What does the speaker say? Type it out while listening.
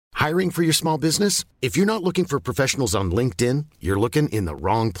Hiring for your small business? If you're not looking for professionals on LinkedIn, you're looking in the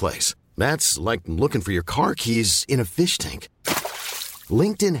wrong place. That's like looking for your car keys in a fish tank.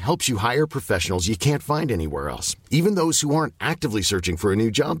 LinkedIn helps you hire professionals you can't find anywhere else, even those who aren't actively searching for a new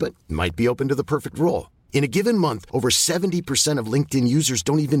job but might be open to the perfect role. In a given month, over 70% of LinkedIn users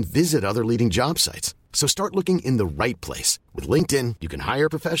don't even visit other leading job sites. So start looking in the right place. With LinkedIn, you can hire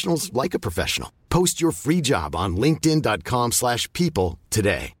professionals like a professional. Post your free job on linkedin.com/people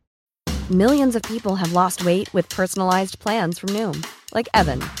today. Millions of people have lost weight with personalized plans from Noom. Like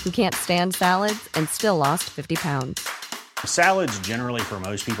Evan, who can't stand salads and still lost 50 pounds. Salads generally for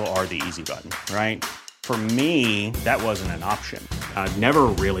most people are the easy button, right? For me, that wasn't an option. I never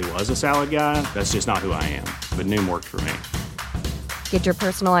really was a salad guy. That's just not who I am. But Noom worked for me. Get your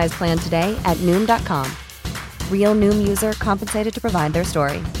personalized plan today at Noom.com. Real Noom user compensated to provide their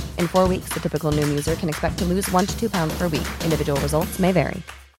story. In 4 weeks, the typical Noom user can expect to lose 1 to 2 pounds per week. Individual results may vary.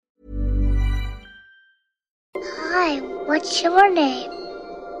 Hi, what's your name?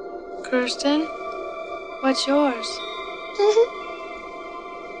 Kirsten. What's yours?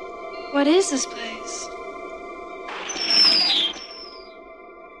 What is this place?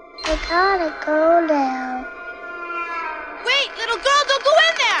 I gotta go now. Wait, little girl, don't go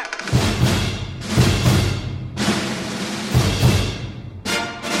in there!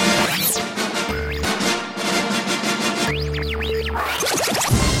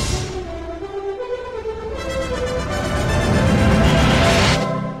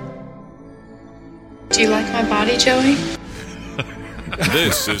 Do you like my body, Joey?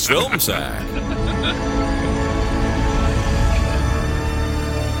 This is Film Sack.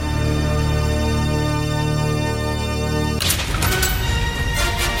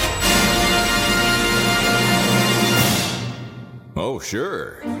 Oh,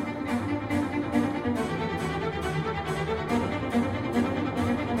 sure.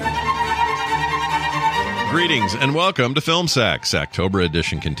 Greetings and welcome to Film Sack. Sacktober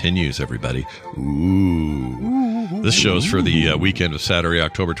edition continues, everybody. Ooh. This show's for the weekend of Saturday,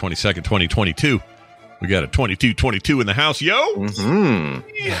 October 22nd, 2022. We got a 2222 in the house, yo! Mm-hmm.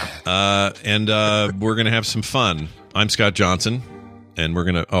 Yeah. And we're going to have some fun. I'm Scott Johnson, and we're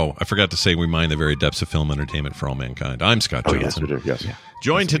going to... Oh, I forgot to say we mine the very depths of film entertainment for all mankind. I'm Scott Johnson. Yes, we do. Yes. Yeah.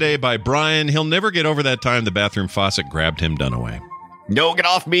 Joined today by Brian. He'll never get over that time the bathroom faucet grabbed him Dunaway. No, get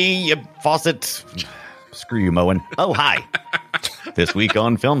off me, you faucet. Screw you, Moen. Oh, hi. This week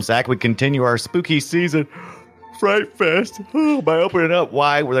on Film Sack, we continue our spooky season Fright Fest by opening up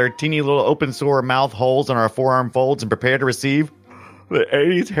wide with our teeny little open sore mouth holes on our forearm folds and prepare to receive the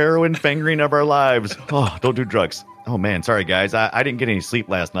 80s heroin fingering of our lives. Oh, don't do drugs. Oh, man, sorry, guys. I didn't get any sleep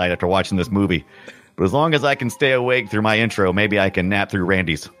last night after watching this movie. But as long as I can stay awake through my intro, maybe I can nap through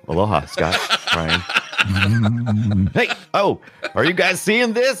Randy's. Aloha, Scott, Brian. Hey, oh, are you guys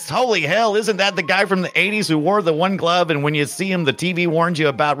seeing this? Holy hell, isn't that the guy from the 80s who wore the one glove, and when you see him, the TV warns you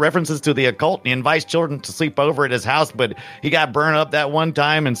about references to the occult, and he invites children to sleep over at his house, but he got burned up that one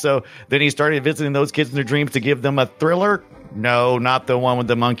time, and so then he started visiting those kids in their dreams to give them a thriller? No, not the one with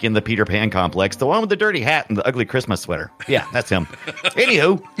the monkey and the Peter Pan complex, the one with the dirty hat and the ugly Christmas sweater. Yeah, that's him.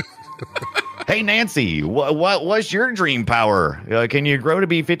 Anywho... Hey, Nancy, what's your dream power? Can you grow to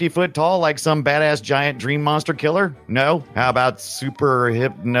be 50 foot tall like some badass giant dream monster killer? No? How about super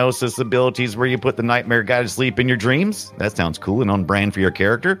hypnosis abilities where you put the nightmare guy to sleep in your dreams? That sounds cool and on brand for your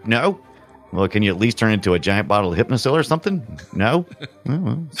character. No? Well, can you at least turn into a giant bottle of Hypnosil or something? No?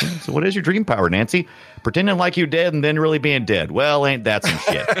 So what is your dream power, Nancy? Pretending like you dead and then really being dead. Well, ain't that some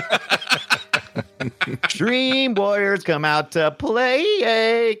shit? Dream Warriors come out to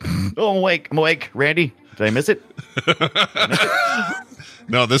play. Oh, I'm awake. Randy, did I miss it?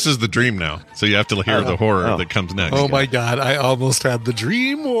 No, this is the dream now. So you have to hear the horror that comes next. Oh, my God. I almost had the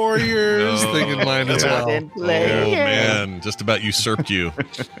Dream Warriors thing in mind as well. Oh, man. Just about usurped you.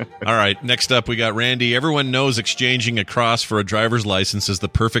 All right. Next up, we got Randy. Everyone knows exchanging a cross for a driver's license is the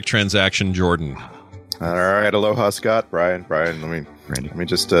perfect transaction, Jordan. All right. Aloha, Scott. Brian, let me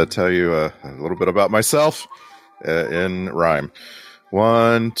just tell you a little bit about myself in rhyme.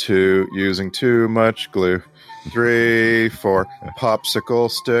 1, 2, using too much glue. 3, 4, popsicle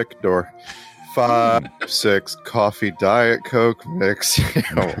stick door. 5, 6, coffee diet coke mix.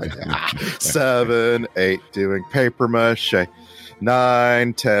 Oh my God. 7, 8, doing paper mache.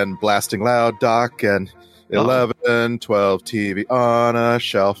 9, 10, blasting loud dock, and 11, 12, TV on a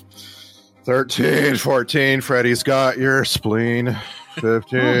shelf. 13, 14, Freddy's got your spleen.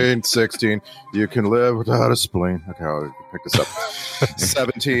 15, 16, you can live without a spleen. Okay, I'll pick this up.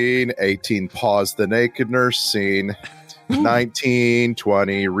 17, 18, pause the naked nurse scene. 19,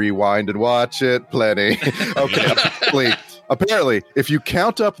 20, rewind and watch it. Plenty. Okay, please. Apparently, if you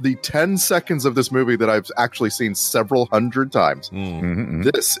count up the 10 seconds of this movie that I've actually seen several hundred times,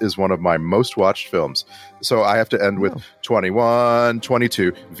 this is one of my most watched films. So I have to end with 21,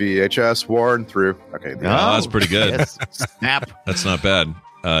 22, VHS, worn through. Okay. that's pretty good. Yes. Snap. That's not bad.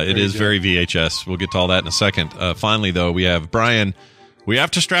 It is very VHS. We'll get to all that in a second. Finally, though, we have Brian. We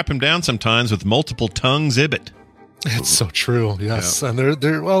have to strap him down sometimes with multiple tongue exhibit. It's so true. Yes. And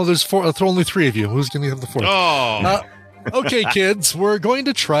there's four. There are only three of you. Who's going to have the fourth? Oh. Okay, kids, we're going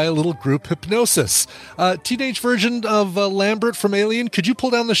to try a little group hypnosis. Teenage version of Lambert from Alien. Could you pull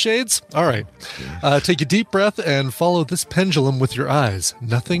down the shades? All right. Take a deep breath and follow this pendulum with your eyes.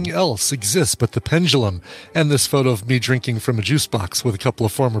 Nothing else exists but the pendulum. And this photo of me drinking from a juice box with a couple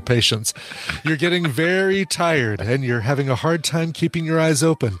of former patients. You're getting very tired and you're having a hard time keeping your eyes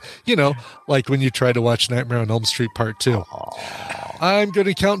open. You know, like when you try to watch Nightmare on Elm Street Part 2. I'm going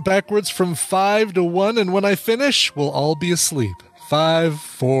to count backwards from 5 to 1, and when I finish, we'll all be asleep. 5,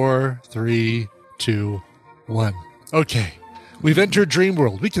 4, 3, 2, 1. Okay, we've entered dream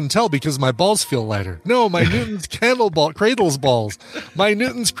world. We can tell because my balls feel lighter. No, my Newton's cradle's balls. My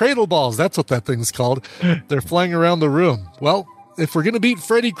Newton's cradle balls. That's what that thing's called. They're flying around the room. Well, if we're going to beat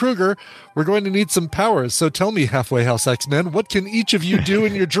Freddy Krueger, we're going to need some powers. So tell me, Halfway House X-Men, what can each of you do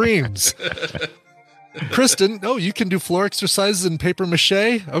in your dreams? Kristen, you can do floor exercises in paper mache.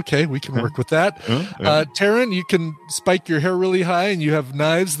 Okay, we can work with that. Taryn, you can spike your hair really high, and you have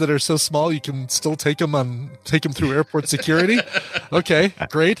knives that are so small you can still take them through airport security. Okay,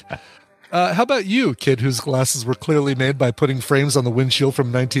 great. How about you, kid whose glasses were clearly made by putting frames on the windshield from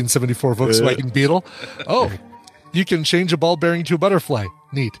 1974 Volkswagen Beetle? Oh, you can change a ball bearing to a butterfly.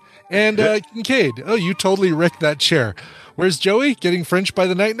 Neat. And Kincaid, you totally wrecked that chair. Where's Joey? Getting French by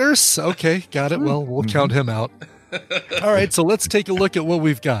the night nurse? Okay, got it. Well, we'll count him out. All right, so let's take a look at what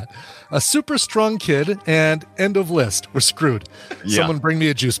we've got. A super strong kid and end of list. We're screwed. Yeah. Someone bring me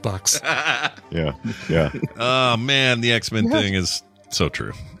a juice box. Yeah. Oh, man, the X-Men thing is so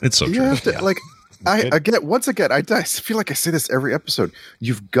true. It's so true. You have to, once again, I feel like I say this every episode.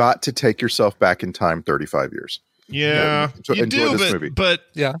 You've got to take yourself back in time 35 years. Yeah, you enjoy do, this movie. But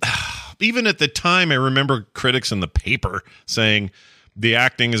yeah. Even at the time, I remember critics in the paper saying the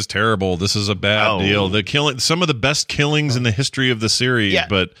acting is terrible. This is a bad deal. The killing, some of the best killings in the history of the series,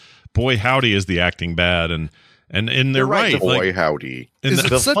 but boy, howdy, is the acting bad. And they're right. Boy, howdy. Is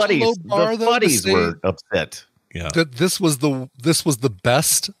it such a low bar, though? The buddies were upset. Yeah, that this was the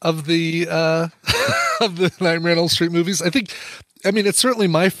best of the of the Nightmare on Elm Street movies. I mean, it's certainly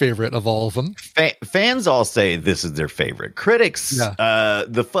my favorite of all of them. Fans all say this is their favorite. Critics,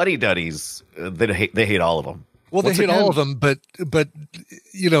 the fuddy-duddies, they hate all of them. Well, they hate all of them, but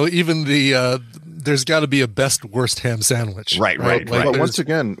even the there's got to be a best worst ham sandwich. Right. But once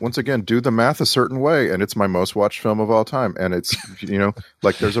again, do the math a certain way, and it's my most watched film of all time, and it's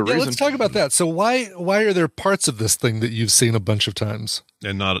there's a reason. Let's talk about that. So why are there parts of this thing that you've seen a bunch of times?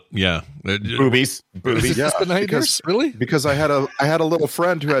 And not boobies. Is this the night nurse? Really? Because I had a little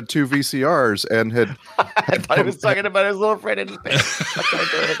friend who had 2 VCRs and had. I thought he was talking about his little friend in his pants.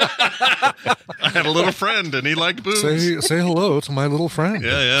 I had a little friend and he liked boobs. Say hello to my little friend.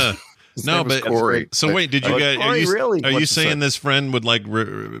 Yeah. No, but Corey. So wait, did you guys? Are you saying this friend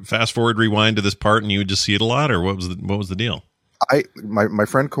would fast forward, rewind to this part, and you would just see it a lot, or what was the deal? My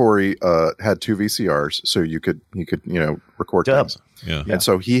friend Corey had 2 VCRs, so he could record things. Yeah. And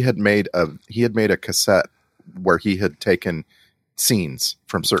so he had made a cassette where he had taken scenes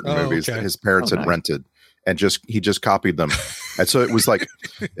from certain movies that his parents had rented, and he just copied them. And so it was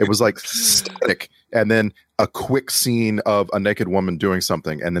like static, and then a quick scene of a naked woman doing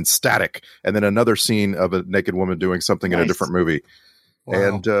something, and then static, and then another scene of a naked woman doing something in a different movie.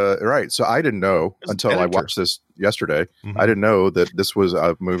 Wow. And so I didn't know until I watched this yesterday. Mm-hmm. I didn't know that this was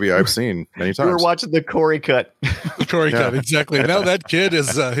a movie I've seen many times. We were watching the Corey cut. The Corey cut, exactly. Now that kid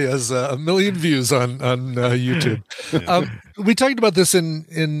has 1 million views on YouTube. We talked about this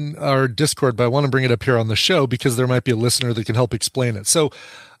in our Discord, but I want to bring it up here on the show because there might be a listener that can help explain it. So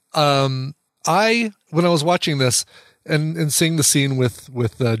when I was watching this and seeing the scene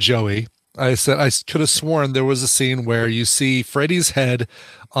with Joey, I said I could have sworn there was a scene where you see Freddy's head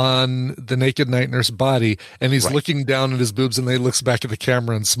on the naked night nurse body, and he's looking down at his boobs, and he looks back at the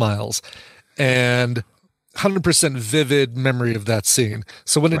camera and smiles. And 100% vivid memory of that scene.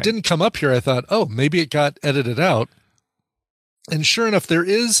 So when it didn't come up here, I thought, maybe it got edited out. And sure enough, there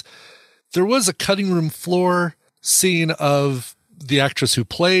was a cutting room floor scene of the actress who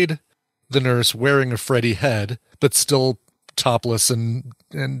played the nurse wearing a Freddy head, but still topless and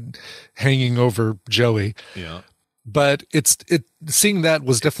hanging over Joey. Yeah. But seeing that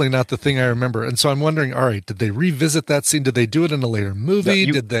was definitely not the thing I remember. And so I'm wondering, all right, did they revisit that scene? Did they do it in a later movie?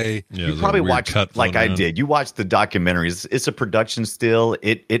 No, did they? Yeah, you probably watched like I did. You watched the documentaries. It's a production still.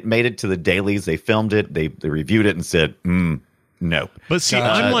 It made it to the dailies. They filmed it. They reviewed it and said, no. But see,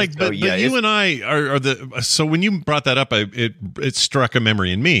 I'm like, but you and I are the. So when you brought that up, it struck a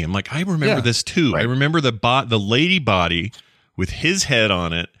memory in me. I'm like, I remember this too. Right. I remember the lady body with his head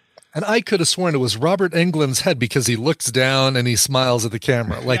on it. And I could have sworn it was Robert Englund's head because he looks down and he smiles at the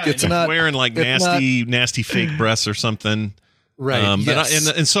camera. Like it's not wearing like nasty fake breasts or something. Right.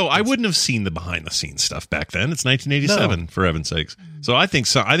 And so I wouldn't have seen the behind the scenes stuff back then. It's 1987 for heaven's sakes. So I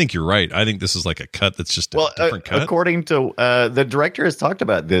think you're right. I think this is like a cut that's just a different cut. According to the director has talked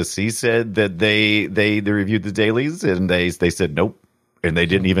about this. He said that they reviewed the dailies and they said nope, and they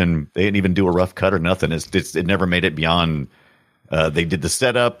didn't even do a rough cut or nothing. It never made it beyond. They did the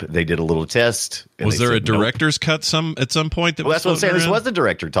setup. They did a little test. Was there a director's cut at some point? That's what I'm saying. This was the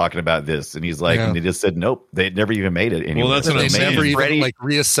director talking about this, and he's like, and they just said nope. They never even made it anywhere. Well, that's what I'm saying. Never even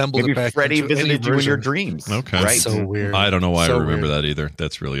reassembled it back. Freddie visited you in your dreams. Okay, right? So weird. I don't know why I remember that either.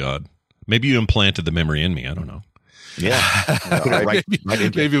 That's really odd. Maybe you implanted the memory in me. I don't know. Yeah,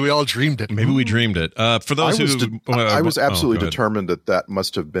 maybe we all dreamed it. Maybe we dreamed it. For those I was absolutely determined that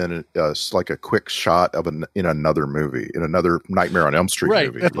must have been like a quick shot of in another movie, in another Nightmare on Elm Street movie.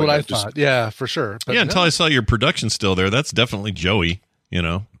 Right, that's what I thought. Yeah, for sure. But until I saw your production still there. That's definitely Joey.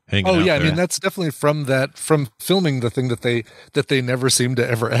 Hanging out there. I mean that's definitely from filming the thing that they never seem to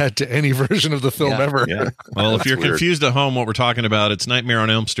ever add to any version of the film ever. Yeah. Well, if you're confused at home what we're talking about, it's Nightmare on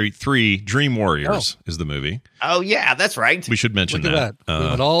Elm Street 3 Dream Warriors is the movie. Oh yeah, that's right. We should mention Look at that. We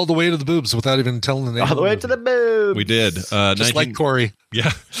went all the way to the boobs without even telling the name. All the way to the boobs. We did. Just like Corey.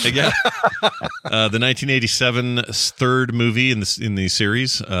 Yeah. The 1987 third movie in the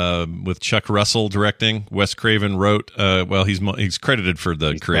series with Chuck Russell directing. Wes Craven wrote. He's credited for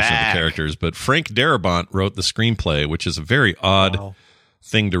the creation of the characters, but Frank Darabont wrote the screenplay, which is a very odd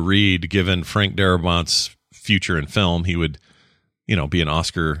thing to read, given Frank Darabont's future in film. He would, be an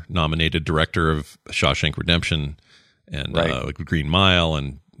Oscar-nominated director of Shawshank Redemption and Green Mile,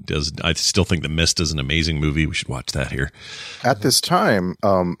 and I still think The Mist is an amazing movie. We should watch that here. At this time,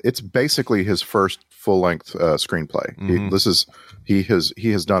 it's basically his first full-length screenplay. Mm-hmm.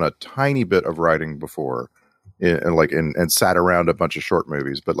 He has done a tiny bit of writing before, and sat around a bunch of short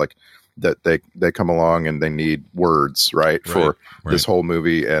movies, but like that they come along and they need words for this whole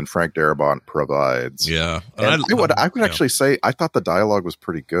movie, and Frank Darabont provides. Yeah, and I would actually say I thought the dialogue was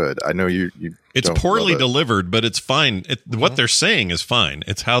pretty good. I know you it's poorly delivered, but it's fine. What they're saying is fine.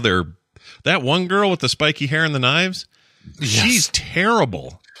 It's how that one girl with the spiky hair and the knives. Yes. She's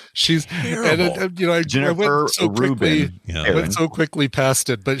terrible. She's terrible. And, I went so quickly. I went so quickly past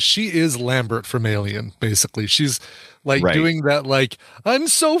it, but she is Lambert from Alien. Basically, she's doing that. Like, I'm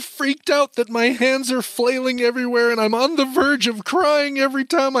so freaked out that my hands are flailing everywhere, and I'm on the verge of crying every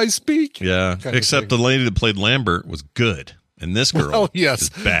time I speak. Yeah, except the lady that played Lambert was good, and this girl is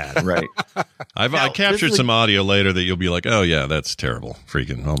bad. Right. I captured some audio later that you'll be like, oh yeah, that's terrible.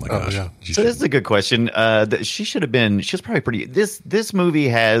 Freaking, oh my gosh. Yeah. So this is a good question. She was probably pretty. This movie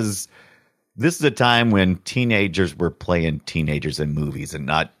has. This is a time when teenagers were playing teenagers in movies and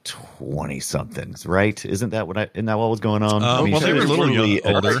not 20-somethings, right? Isn't that what was going on? They were a little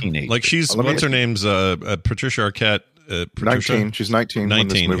older. Like what's her name's Patricia Arquette. 19. She's 19.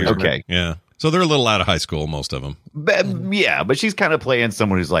 19. Okay. Yeah. So they're a little out of high school, most of them. But she's kind of playing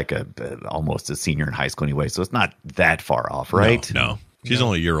someone who's like almost a senior in high school anyway, so it's not that far off, right? No. She's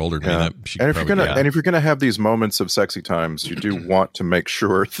only a year older than that. And if you're gonna have these moments of sexy times, you do want to make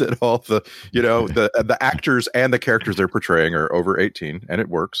sure that all the the actors and the characters they're portraying are over 18, and it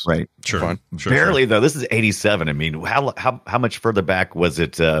works. Right. Sure. Fine. Barely though. This is 87. I mean, how much further back was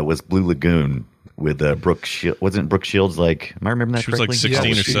it? Was Blue Lagoon with Brooke? Wasn't Brooke Shields like? Am I remembering that correctly? She was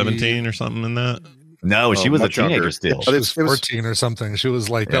like 16 or 17 or something in that. No, she was a teenager younger. still. She was 14 or something. She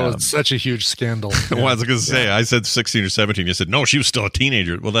was like, that was such a huge scandal. Well, I was going to say, I said 16 or 17. You said, no, she was still a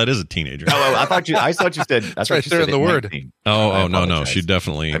teenager. Well, that is a teenager. Oh, I thought you said. That's right there in the word. 19. No. She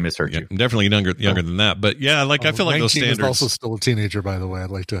definitely. I misheard you. Definitely younger than that. But yeah, I feel like those standards. Is also still a teenager, by the way. I'd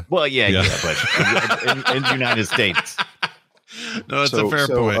like to. Well, yeah, but in the United States. No, that's a fair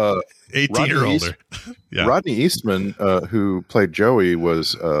point. 18 or older. Yeah. Rodney Eastman, who played Joey,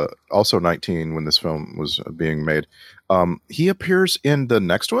 was also 19 when this film was being made. He appears in the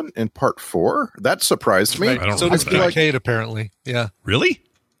next one, in part 4. That surprised me. Right. So does Black Kid, apparently. Yeah. Really?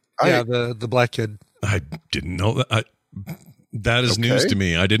 Yeah, the black kid. I didn't know that. That is news to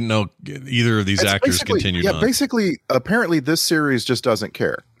me. I didn't know either of these actors continued on. Basically, apparently this series just doesn't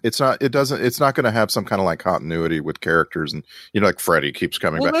care. it's not going to have some kind of like continuity with characters, and like Freddy keeps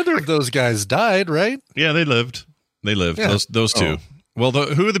coming back. Neither of those guys died, right? Yeah, they lived. Yeah. Those two. Well,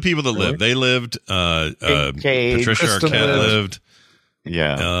 who are the people that lived? They lived. Patricia Arquette lived.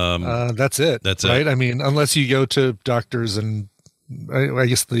 Yeah. That's it. That's right? it. I mean, unless you go to doctors, and I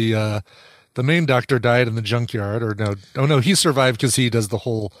guess the main doctor died in the junkyard, or no? Oh no, he survived because he does the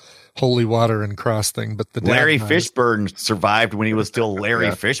whole holy water and cross thing. But the Larry Fishburne survived when he was still Larry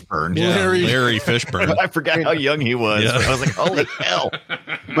Fishburne. Yeah, Larry Fishburne. I forgot how young he was. Yeah. I was like, holy hell.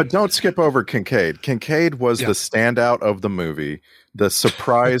 But don't skip over Kincaid. Kincaid was the standout of the movie, the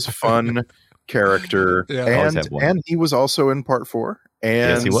surprise fun character, and he was also in part 4.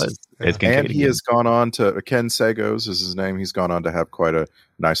 And yes, he was. And he has gone on to, Ken Sagos is his name. He's gone on to have quite a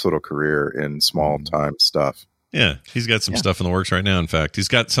nice little career in small time stuff. Yeah, he's got some stuff in the works right now. In fact, he's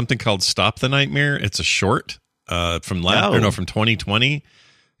got something called Stop the Nightmare. It's a short from 2020,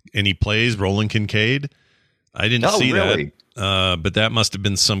 and he plays Roland Kincaid. I didn't see that, but that must have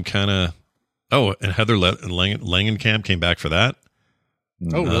been some kind of. Oh, and Heather Langenkamp came back for that.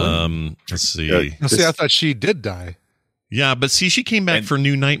 Oh, really? Let's see. See, I thought she did die. Yeah, but see, she came back for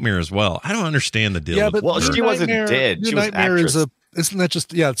New Nightmare as well. I don't understand the deal. Yeah, but she wasn't dead. She was actress. Isn't that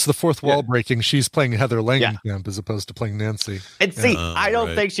just it's the fourth wall breaking? She's playing Heather Langenkamp as opposed to playing Nancy. And see, I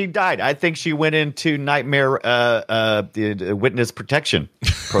don't think she died. I think she went into Nightmare the witness protection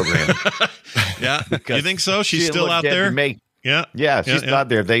program. Yeah, you think so? She's still out there. Yeah, she's not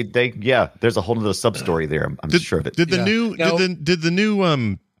there. They there's a whole other sub story there. I'm sure of it. Did the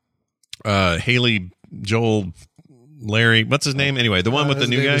new Haley Joel Larry, what's his name anyway? The one with the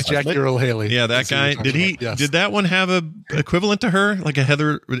new guy, Jackie Earl Haley. Yeah, that guy. Did that one have a equivalent to her, like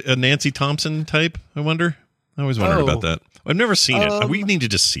a Nancy Thompson type? I wonder. I always wondered about that. I've never seen it. We need to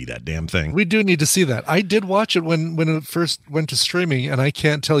just see that damn thing. We do need to see that. I did watch it when it first went to streaming, and I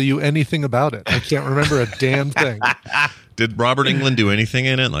can't tell you anything about it. I can't remember a damn thing. Did Robert Englund do anything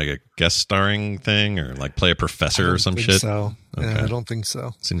in it, like a guest starring thing, or like play a professor or some shit? So I don't think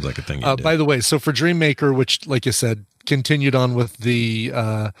so. Seems like a thing. By the way, so for Dreammaker, which, like you said, continued on with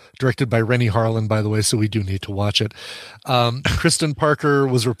the directed by Rennie Harlan, by the way, so we do need to watch it. Kristen Parker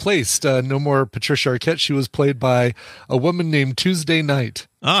was replaced. No more Patricia Arquette. She was played by a woman named Tuesday Knight.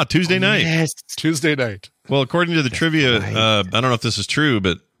 Tuesday Knight. Yes, Tuesday Knight. Well, according to the trivia, I don't know if this is true,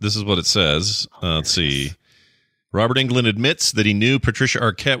 but this is what it says. Let's see. Robert Englund admits that he knew Patricia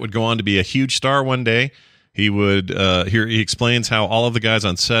Arquette would go on to be a huge star one day. He would he explains how all of the guys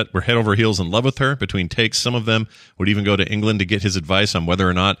on set were head over heels in love with her. Between takes, some of them would even go to England to get his advice on whether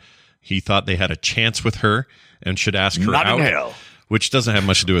or not he thought they had a chance with her and should ask her Not out. in hell. Which doesn't have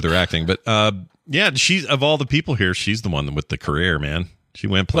much to do with her acting, but she's, of all the people here, she's the one with the career, man. She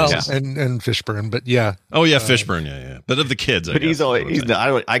went places. Well, and Fishburne, but yeah. Oh yeah, Fishburne, yeah. But of the kids, I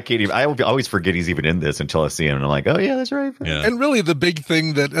can't even. I always forget he's even in this until I see him, and I'm like, oh yeah, that's right. Yeah. And really, the big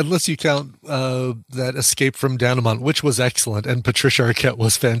thing that, unless you count that Escape from Dannemont, which was excellent, and Patricia Arquette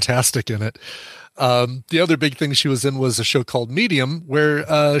was fantastic in it. The other big thing she was in was a show called Medium,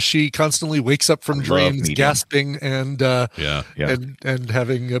 where she constantly wakes up from dreams, gasping and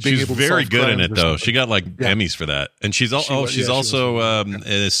having being she's able to very solve good in crimes it or though. something. She got like Emmys for that, and she's also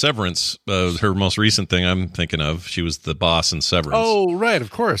in Severance. Her most recent thing I'm thinking of. She was the boss in Severance. Oh right,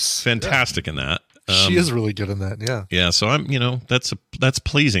 of course, fantastic in that. She is really good in that. Yeah. Yeah. So I'm, that's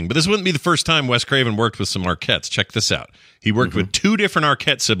pleasing. But this wouldn't be the first time Wes Craven worked with some Arquettes. Check this out. He worked with 2 different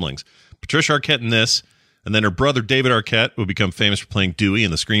Arquette siblings. Patricia Arquette in this, and then her brother David Arquette would become famous for playing Dewey in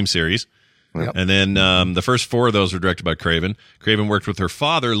the Scream series. Yep. And then the first 4 of those were directed by Craven. Craven worked with her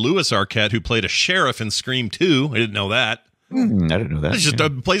father, Louis Arquette, who played a sheriff in Scream 2. I didn't know that. I didn't know that. It's just a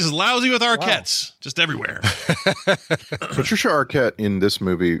place is lousy with Arquettes, just everywhere. Patricia Arquette in this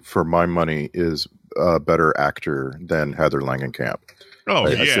movie, for my money, is a better actor than Heather Langenkamp. Oh,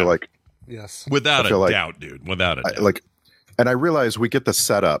 I feel like, yes, without a doubt, dude. Without a doubt. And I realize we get the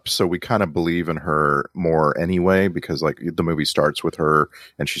setup, so we kind of believe in her more anyway, because like the movie starts with her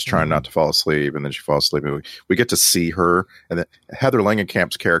and she's trying not to fall asleep, and then she falls asleep. And we get to see her, and then Heather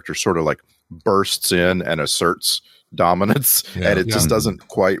Langenkamp's character sort of like bursts in and asserts dominance, and it just doesn't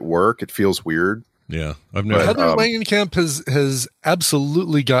quite work. It feels weird. Yeah, I've never. Heather Langenkamp has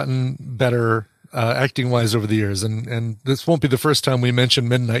absolutely gotten better acting wise over the years, and this won't be the first time we mention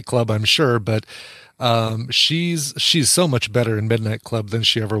Midnight Club, I'm sure, but she's so much better in Midnight Club than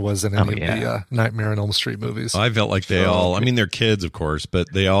she ever was in any of the Nightmare on Elm Street movies. I felt like they all, I mean, they're kids, of course,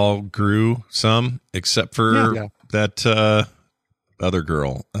 but they all grew some, except for that other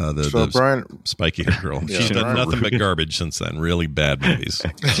girl, the spiky haired girl. She's done nothing but garbage since then. Really bad movies.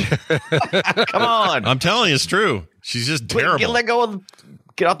 Come on. I'm telling you, it's true. She's just terrible. Let go of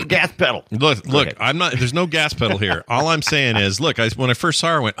Get off the gas pedal. Look, I'm not. There's no gas pedal here. All I'm saying is, look, when I first saw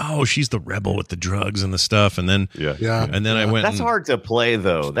her, I went, "Oh, she's the rebel with the drugs and the stuff," and then I went. That's hard to play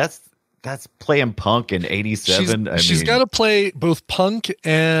though. That's playing punk in '87. She's got to play both punk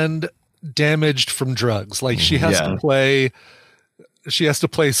and damaged from drugs. Like she has to play. She has to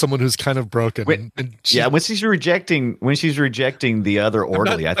play someone who's kind of broken. When she's rejecting the other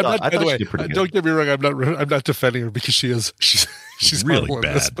orderly, I thought she did pretty good. Don't get me wrong. I'm not defending her because she's really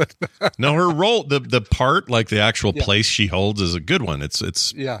bad. No, her role, the part, like the actual place she holds, is a good one.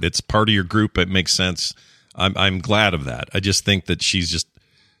 It's part of your group. It makes sense. I'm glad of that. I just think that she's just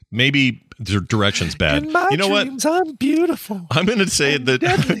maybe the direction's bad. In my dreams, I'm beautiful. I'm going to say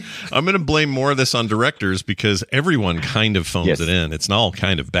that I'm going to blame more of this on directors because everyone kind of phones it in. It's all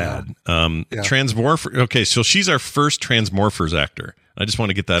kind of bad. Transmorpher. Okay, so she's our first Transmorphers actor. I just want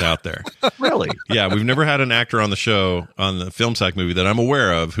to get that out there. Really? Yeah, we've never had an actor on the show, on the Film Sack movie that I'm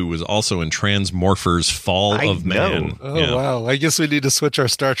aware of, who was also in Transmorphers Fall of Man. Oh, wow. I guess we need to switch our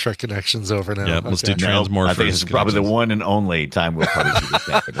Star Trek connections over now. Yeah, let's do Transmorphers. I think it's probably the one and only time we'll probably see this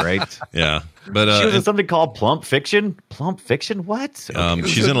happen, right? Yeah. But she was in something called Plump Fiction. Plump Fiction? What? Okay.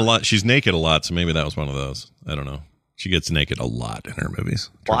 She's in a lot. She's naked a lot, so maybe that was one of those. I don't know. She gets naked a lot in her movies.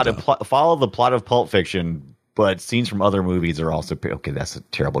 Follow the plot of Pulp Fiction. But scenes from other movies are also okay. That's a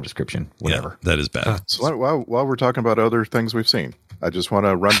terrible description. Whatever. Yeah, that is bad. So while we're talking about other things we've seen, I just want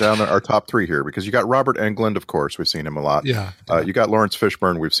to run down our top three here because you got Robert Englund, of course, we've seen him a lot. Yeah. You got Lawrence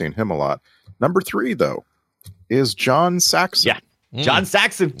Fishburne, we've seen him a lot. Number 3 though is John Saxon. Yeah, John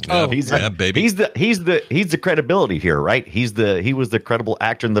Saxon. Baby. He's the credibility here, right? He was the credible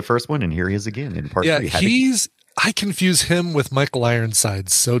actor in the first one, and here he is again in part 3. I confuse him with Michael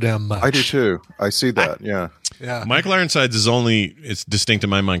Ironsides so damn much. I do too. I see that. Yeah. Michael Ironsides it's distinct in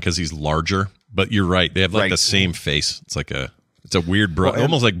my mind because he's larger, but you're right. They have like the same face. It's like it's a weird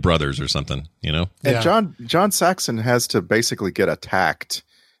almost like brothers or something, you know? And John Saxon has to basically get attacked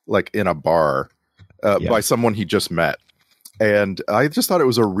like in a bar by someone he just met. And I just thought it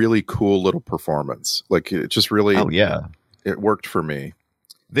was a really cool little performance. Like it just really, it worked for me.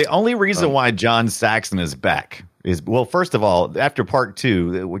 The only reason why John Saxon is back is, well, first of all, after part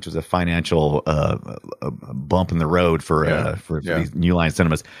 2, which was a financial bump in the road for these New Line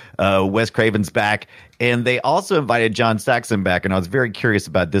Cinemas, Wes Craven's back, and they also invited John Saxon back, and I was very curious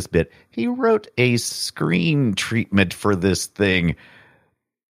about this bit. He wrote a screen treatment for this thing,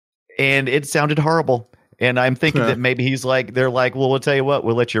 and it sounded horrible. And I'm thinking that maybe they're like, well, we'll tell you what,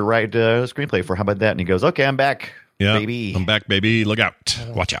 we'll let you write a screenplay for how about that? And he goes, okay, I'm back. Yeah, baby. I'm back, baby. Look out.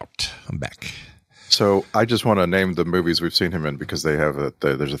 Watch out. I'm back. So I just want to name the movies we've seen him in because they have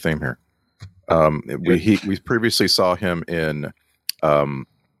there's a theme here. We previously saw him in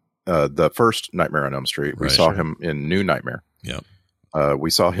the first Nightmare on Elm Street. We saw him in New Nightmare. Yeah. We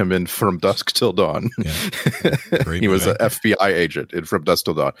saw him in From Dusk Till Dawn. Yeah. He was an FBI agent in From Dusk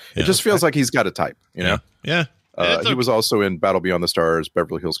Till Dawn. It just feels like he's got a type, you know? Yeah. He was also in Battle Beyond the Stars,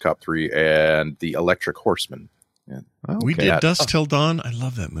 Beverly Hills Cop 3, and The Electric Horseman. Yeah. We did Dusk Till Dawn. I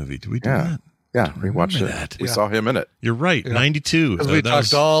love that movie. Did we do that? Yeah, we watched it. We saw him in it. You're right. 92. We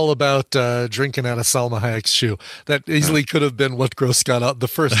talked all about drinking out of Salma Hayek's shoe. That easily could have been what grossed Scott out. The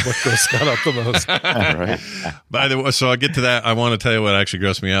first what grossed Scott out the most. Right. By the way, so I'll get to that. I want to tell you what actually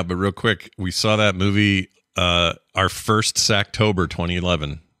grossed me out. But real quick, we saw that movie, our first Sacktober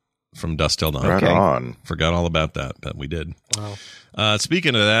 2011 from Dusk Till Dawn. Right on. Forgot all about that, but we did. Wow.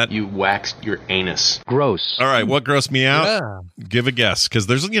 Speaking of that, you waxed your anus. Gross. All right, what grossed me out? Give a guess, because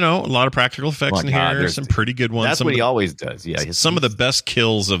there's a lot of practical effects in here. There's some pretty good ones. That's what he always does. Yeah, some of the best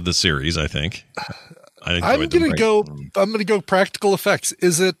kills of the series, I think. I'm gonna go practical effects.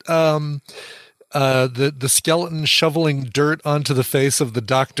 Is it the skeleton shoveling dirt onto the face of the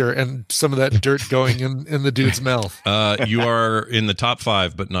doctor and some of that dirt going in the dude's mouth? You are in the top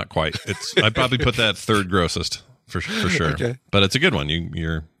 5, but not quite. I'd probably put that third grossest. For sure, okay. But it's a good one.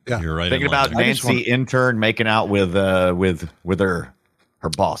 You're right. Thinking about Nancy intern making out with her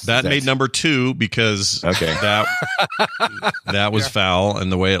boss. That made number 2 because that was foul,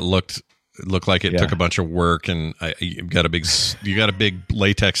 and the way it looked like it took a bunch of work, and you got a big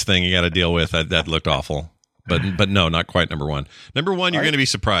latex thing you got to deal with. That looked awful. But no, not quite number 1. Number 1, you're going to be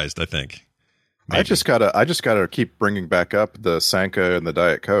surprised, I think. Maybe. I just gotta keep bringing back up the Sanka and the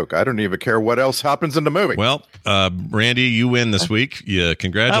Diet Coke. I don't even care what else happens in the movie. Well, Randy, you win this week. Yeah,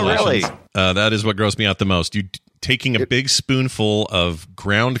 congratulations. Oh, really? That is what grossed me out the most. You taking a big spoonful of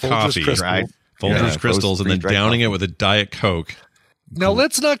ground coffee, Folgers crystals, and then downing it with a Diet Coke. Now,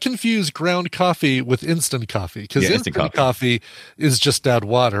 let's not confuse ground coffee with instant coffee, because instant coffee is just add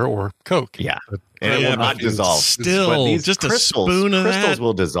water or Coke. Yeah. And it will not dissolve. Still, But these just crystals, a spoon of crystals that.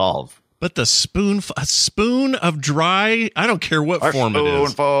 will dissolve. But a spoon of dry, I don't care what A form it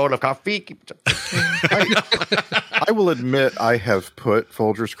is. spoonful of coffee. I will admit I have put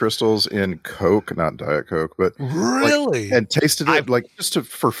Folgers crystals in Coke, not Diet Coke, but Really? and tasted it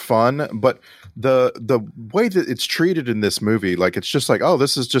for fun. But the way that it's treated in this movie, like it's just like, oh,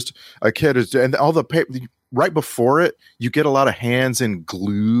 this is just a kid is, and all the paper right before it, you get a lot of hands in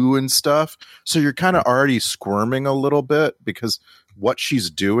glue and stuff, so you're kind of already squirming a little bit because what she's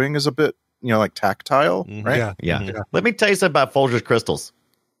doing is a bit, like tactile, right? Yeah. Let me tell you something about Folgers crystals.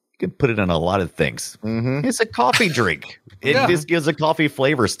 You can put it in a lot of things. It's a coffee drink. It just gives a coffee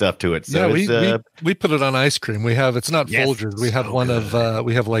flavor stuff to it. So we put it on ice cream. It's not Folgers. We have one of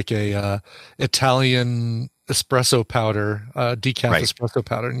we have like a Italian espresso powder, decaf espresso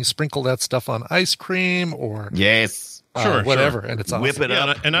powder, and you sprinkle that stuff on ice cream or whatever, and it's awesome. Whip it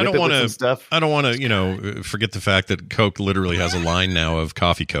up. And I don't want to forget the fact that Coke literally has a line now of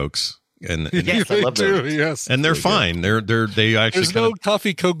coffee Cokes. And yes, I love those. Yes, and they're fine. They actually. There's no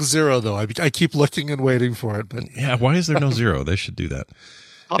coffee Coke Zero though. I keep looking and waiting for it, but yeah, why is there no Zero? They should do that.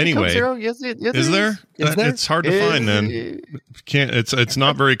 Coffee anyway, Coke Zero? Yes, is there? It's hard to find. Then can't. It's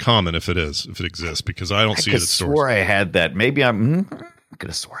not very common if it exists because I don't see it at stores. I swore I had that. Maybe I could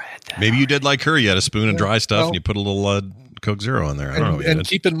have swore I had that. Maybe you did like her. You had a spoon of dry stuff and you put a little Coke Zero in there. I don't know. And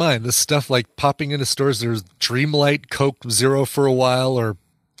keep in mind this stuff like popping into stores. There's Dreamlight Coke Zero for a while, or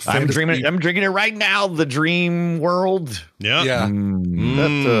I'm drinking it right now. The Dream World. Yeah.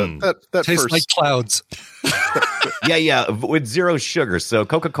 That tastes first, like clouds. with zero sugar. So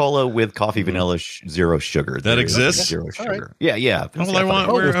Coca-Cola with coffee vanilla zero sugar. That exists? Zero sugar. Right. Yeah. Well, I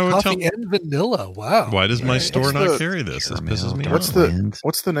want coffee and vanilla. Wow. Why does my store not carry this? This pisses me off.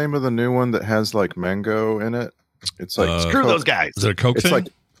 What's the name of the new one that has like mango in it? It's like screw those guys. Is it a Coke thing? Like,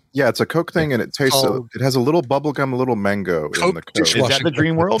 yeah, it's a Coke thing, and it tastes. It has a little bubble gum, a little mango in the Coke. Is that the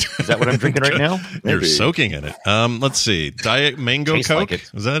Dream World? Is that what I'm drinking right now? You're soaking in it. Let's see. Diet Mango Tastes Coke. like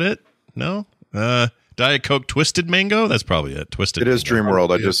it. Is that it? No. Diet Coke Twisted Mango. That's probably it. Twisted. It is Dream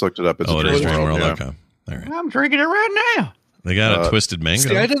World. I just looked it up. It's it is Dream World. Yeah. Okay. All right. I'm drinking it right now. They got a Twisted Mango.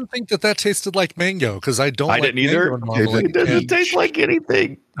 See, I didn't think that tasted like mango because I don't. I like didn't either. It doesn't taste like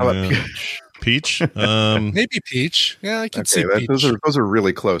anything. How about peach? Peach. Maybe peach. Yeah, I can see peach. Those are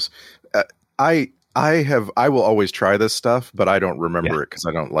really close. I will always try this stuff, but I don't remember it because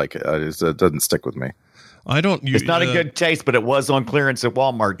I don't like it. It doesn't stick with me. I don't. It's not a good taste, but it was on clearance at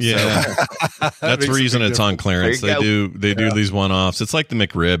Walmart. Yeah, so. That's the reason it's on clearance. They do these one-offs. It's like the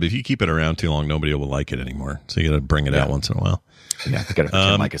McRib. If you keep it around too long, nobody will like it anymore. So you got to bring it out once in a while. Yeah, you got to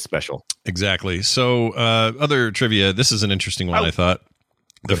pretend like a special. Exactly. So other trivia. This is an interesting one. I thought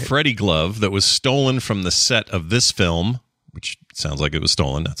the Freddy glove that was stolen from the set of this film, which sounds like it was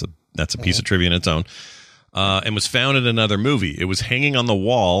stolen. That's a piece of trivia in its own. And was found in another movie. It was hanging on the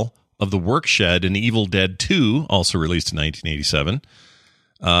wall of the work shed in Evil Dead 2, also released in 1987.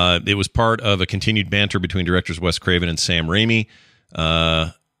 It was part of a continued banter between directors Wes Craven and Sam Raimi.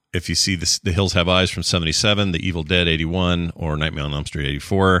 If you see The Hills Have Eyes from 77, The Evil Dead 81, or Nightmare on Elm Street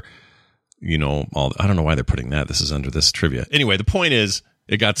 84, I don't know why they're putting that. This is under this trivia. Anyway, the point is,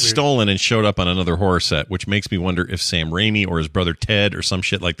 it got stolen and showed up on another horror set, which makes me wonder if Sam Raimi or his brother Ted or some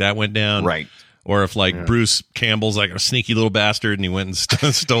shit like that went down. Right. Or if Bruce Campbell's like a sneaky little bastard and he went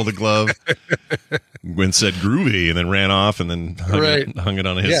and stole the glove, when said groovy, and then ran off and then hung it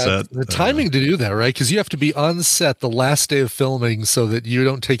on his set. The timing to do that, right? Because you have to be on set the last day of filming so that you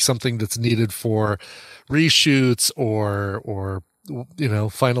don't take something that's needed for reshoots or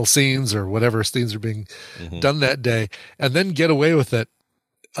final scenes or whatever scenes are being done that day, and then get away with it.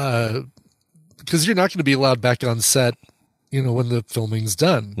 Because you're not going to be allowed back on set, when the filming's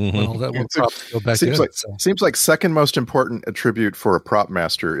done. When all that props go back in. Seems like second most important attribute for a prop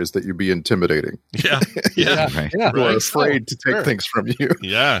master is that you be intimidating. Yeah. People are afraid to take things from you.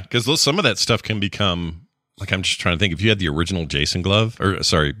 Yeah, because some of that stuff can become, like, I'm just trying to think, if you had the original Jason glove,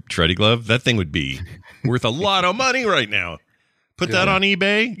 Freddy glove, that thing would be worth a lot of money right now. Put that on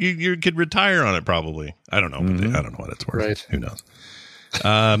eBay, you could retire on it probably. I don't know. But I don't know what it's worth. Right. Who knows?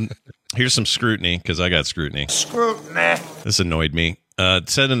 Here's some scrutiny, because I got scrutiny. This annoyed me. It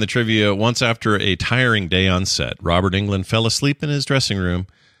said in the trivia, once after a tiring day on set, Robert Englund fell asleep in his dressing room,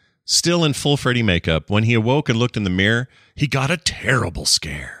 still in full Freddy makeup. When he awoke and looked in the mirror, he got a terrible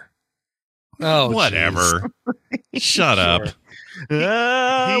scare. Oh, whatever. Shut up.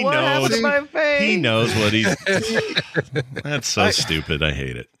 What happened to my face? He knows what he's... That's so stupid. I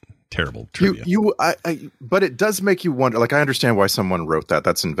hate it. Terrible trivia. But it does make you wonder. Like, I understand why someone wrote that.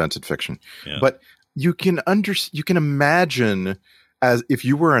 That's invented fiction. Yeah. But you can imagine as if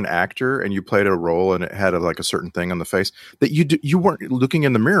you were an actor and you played a role and it had like a certain thing on the face, that you weren't looking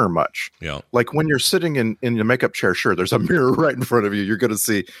in the mirror much. Yeah. Like when you're sitting in the makeup chair, sure, there's a mirror right in front of you. You're going to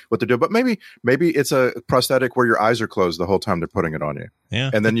see what they're doing. But maybe it's a prosthetic where your eyes are closed the whole time they're putting it on you.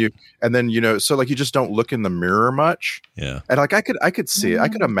 Yeah. And then so like you just don't look in the mirror much. Yeah. And like I could see it. I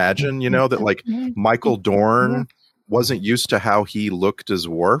could imagine, that like Michael Dorn wasn't used to how he looked as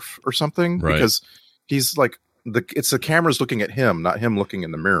Worf or something, Right. because he's like it's the camera's looking at him, not him looking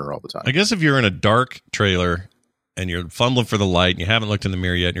in the mirror all the time. I guess if you're in a dark trailer and you're fumbling for the light and you haven't looked in the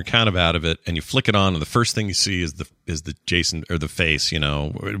mirror yet and you're kind of out of it and you flick it on and the first thing you see is the Jason or the face,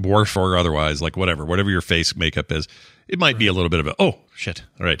 Worf or otherwise, like whatever your face makeup is, it might be a little bit of a, oh shit.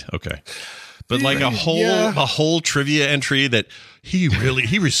 All right. Okay. But like a whole trivia entry that he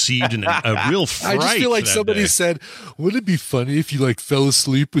received a real fright. I just feel like somebody said, wouldn't it be funny if you like fell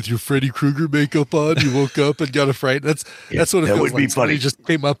asleep with your Freddy Krueger makeup on, you woke up and got a fright? That's what it feels would like. be funny. Somebody just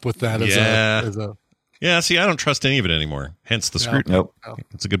came up with that as a Yeah, see, I don't trust any of it anymore. Hence the scrutiny. Nope.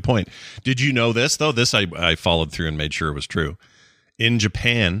 That's a good point. Did you know this, though? This I followed through and made sure it was true. In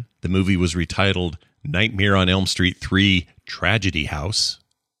Japan, the movie was retitled Nightmare on Elm Street 3 Tragedy House.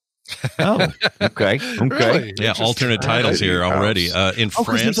 Oh, okay. Really? Yeah, alternate titles here already. In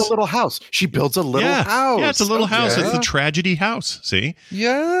France, there's a little house. She builds a little house. Yeah, it's a little house. Okay. It's the Tragedy House. See?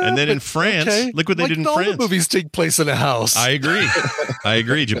 Yeah. And then in France, look what they did in all France. the movies take place in a house. I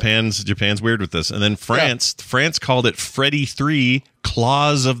agree. Japan's weird with this. And then France called it Freddy 3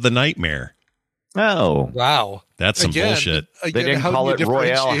 Claws of the Nightmare. Oh, wow. That's some bullshit. They didn't call it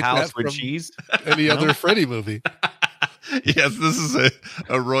Royale House with cheese? Any other Freddy movie. Yes, this is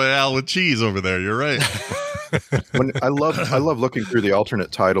a Royale with cheese over there. You're right. I love looking through the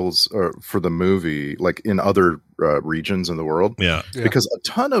alternate titles for the movie, like in other regions in the world. Yeah. Because a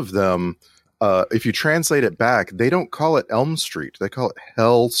ton of them, if you translate it back, they don't call it Elm Street; they call it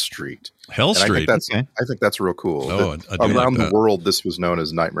Hell Street. Hell Street. I think that's real cool. Oh, I do around like the world, this was known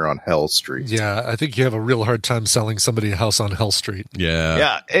as Nightmare on Hell Street. Yeah, I think you have a real hard time selling somebody a house on Hell Street. Yeah.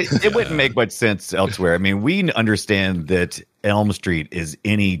 Yeah, it wouldn't make much sense elsewhere. I mean, we understand that Elm Street is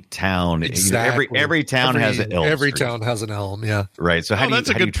any town. Exactly. Every town has an Elm Every Street. town has an elm, yeah. Right. So how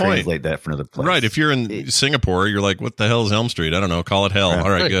do you translate that for another place? Right. If you're in Singapore, you're like, what the hell is Elm Street? I don't know. Call it hell.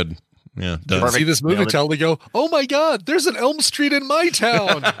 All right, good. Yeah. You see this movie title, they go, oh my God, there's an Elm Street in my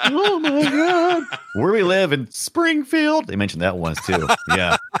town. Oh my God. Where we live in Springfield. They mentioned that once too.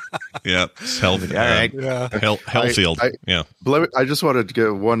 Yeah. Yeah. It's Hell. All right. Yeah. Hellfield. Yeah. I just wanted to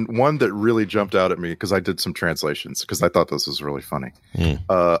get one that really jumped out at me because I did some translations because I thought this was really funny.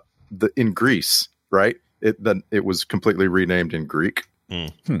 In Greece, right? It was completely renamed in Greek.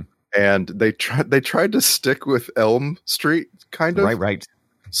 And they tried to stick with Elm Street, kind of. Right.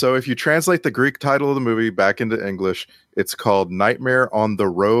 So if you translate the Greek title of the movie back into English, it's called Nightmare on the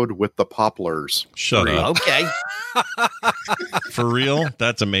Road with the Poplars. Shut up. Okay. For real?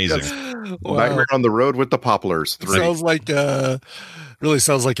 That's amazing. Yes. Wow. Nightmare on the Road with the Poplars. 3. Sounds like really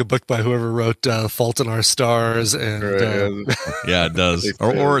sounds like a book by whoever wrote Fault in Our Stars and yeah, it does.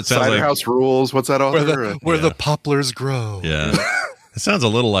 Or it sounds Cider like House Rules. What's that author? Where the poplars grow. Yeah. It sounds a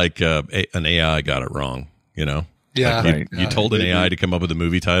little like an AI got it wrong, Yeah. Like you told an AI to come up with a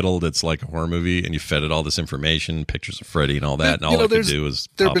movie title that's like a horror movie, and you fed it all this information, pictures of Freddy and all that, and all it could do was.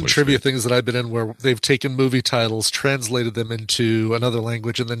 There have been trivia things that I've been in where they've taken movie titles, translated them into another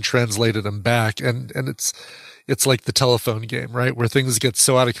language, and then translated them back, and it's like the telephone game, right? Where things get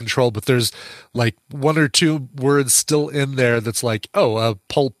so out of control, but there's like one or two words still in there that's like, a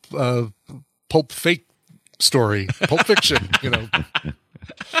pulp fake story, Pulp Fiction,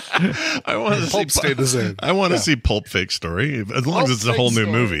 I want to Pulp stay the same. I want to see Pulp Fake Story. As long as it's a whole new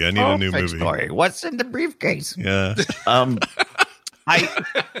movie. I need a new movie. Story. What's in the briefcase? Yeah.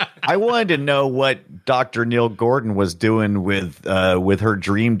 I wanted to know what Dr. Neil Gordon was doing with her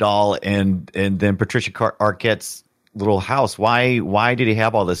dream doll and then Patricia Arquette's little house. Why did he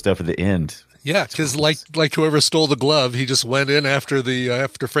have all this stuff at the end? Yeah, because like whoever stole the glove, he just went in after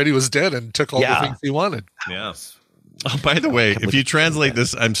Freddy was dead and took all the things he wanted. Yes. Oh, by the way, if you translate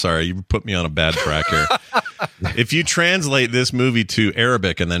this, I'm sorry, you put me on a bad track here. If you translate this movie to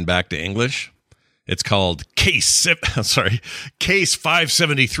Arabic and then back to English, it's called Case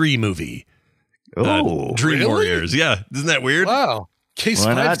 573 movie. Oh, Dream really? Warriors. Yeah, isn't that weird? Wow, Case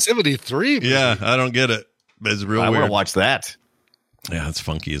 573. Yeah, I don't get it. It's real weird. I want to watch that. Yeah, it's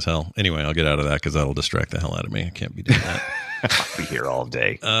funky as hell. Anyway, I'll get out of that because that'll distract the hell out of me. I can't be doing that. I'll be here all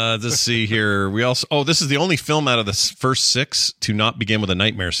day. Let's see here. We also this is the only film out of the first 6 to not begin with a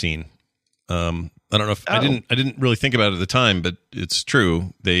nightmare scene. I don't know if I didn't really think about it at the time, but it's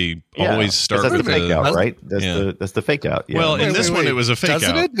true. They always start that's with the fake out, right? Yeah. That's the fake out. Yeah. Well, in this one, it was a fake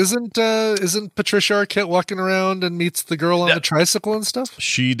Doesn't out. it? Isn't Patricia Arquette walking around and meets the girl on the tricycle and stuff?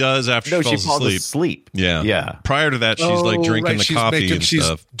 She does after No, she she falls falls asleep. asleep. Yeah. Yeah. Prior to that, she's like drinking the she's coffee and she's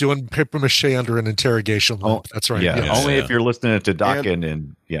stuff. doing paper mache under an interrogation loop. That's right. Yeah. Yeah. Only Yeah. if you're listening to Dawkins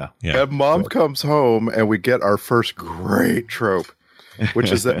and Yeah. And mom comes home, and we get our first great trope,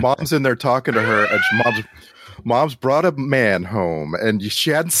 which is that mom's in there talking to her, and mom's brought a man home, and she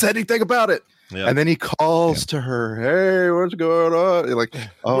hadn't said anything about it. Yeah. And then he calls to her, "Hey, what's going on?" You're like,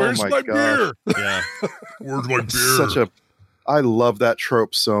 "Oh Where's my God. beer? Yeah. Where's my beer? I love that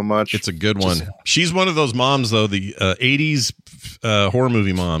trope so much. It's a good one. She's one of those moms, though, the 80s horror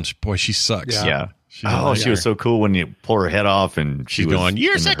movie moms. Boy, she sucks. Yeah. She was so cool when you pull her head off and She's was going,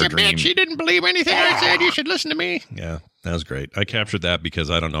 "You're in such her a dream. bitch. You didn't believe anything I said. You should listen to me." Yeah, that was great. I captured that because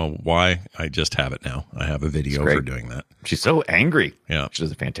I don't know why. I just have it now. I have a video for doing that. She's so angry. Yeah. She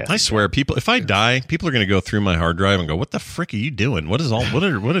does a fantastic I swear, people, if I die, people are going to go through my hard drive and go, "What the frick are you doing? What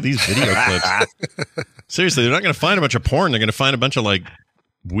are these video clips?" Seriously, they're not going to find a bunch of porn. They're going to find a bunch of like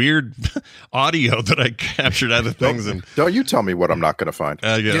weird audio that I captured out of things. And Don't you tell me what I'm not going to find.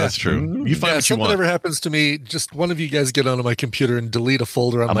 yeah, that's true. You find what you something want. ever happens to me, just one of you guys get onto my computer and delete a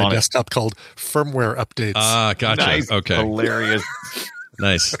folder on my desktop called firmware updates. Ah, gotcha. Nice. Okay. Hilarious.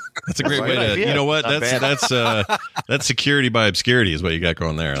 Nice. That's a great way to. idea. You know what? Not That's security by obscurity is what you got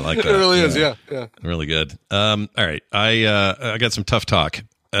going there. I like that. It really is, yeah. Really good. All right, I got some tough talk.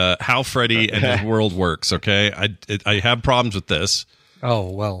 How Freddy and his world works. Okay, I have problems with this.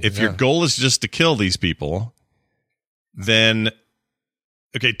 Oh, well. If your goal is just to kill these people, then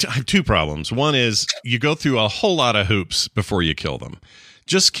okay, I have two problems. One is you go through a whole lot of hoops before you kill them.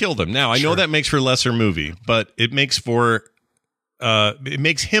 Just kill them. Now I know that makes for a lesser movie, but it makes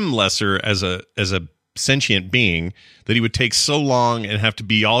him lesser as a sentient being that he would take so long and have to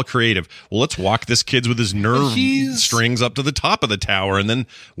be all creative. Well, let's walk this kid with his nerve strings up to the top of the tower and then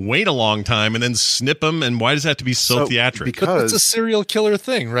wait a long time and then snip him. And why does that have to be so theatrical? Because it's a serial killer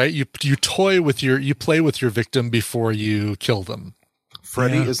thing, right? You play with your victim before you kill them.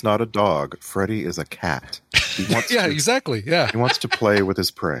 Freddy is not a dog. Freddy is a cat. He wants exactly. Yeah. He wants to play with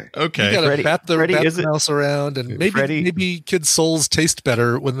his prey. Okay. You gotta bat the mouse around, and Freddy- maybe kids' souls taste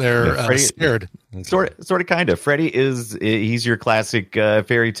better when they're scared. Sort of, kind of. Freddy he's your classic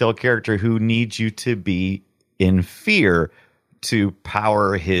fairy tale character who needs you to be in fear to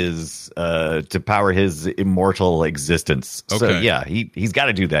power his immortal existence. So Okay. yeah, he's got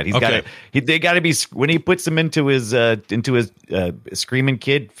to do that. They got to be when he puts him into his screaming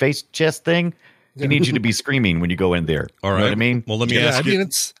kid face chest thing. He needs you to be screaming when you go in there. All right. You know what I mean? Well, let me ask you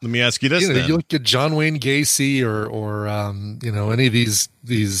this. You look at John Wayne Gacy or any of these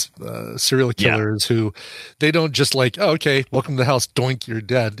serial killers who they don't just like, oh, okay, welcome to the house, doink, you're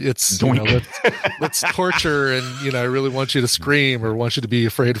dead. It's let's torture and I really want you to scream or want you to be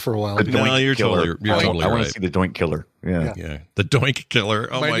afraid for a while. No, you're totally I right. want to see the doink killer. Yeah. The Doink Killer.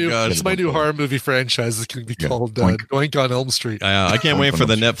 Oh my gosh. It's my new horror movie franchise. It's going to be called Doink on Elm Street. I can't wait for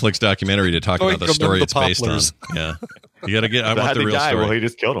the Netflix documentary to talk about the story it's based on. Yeah. You got to get, I want the real story. Well, he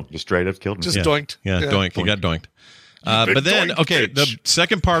just killed him. Just straight up killed him. Just doinked. Yeah, doink. He got doinked. But then, the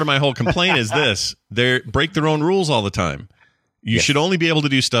second part of my whole complaint is this. They break their own rules all the time. You should only be able to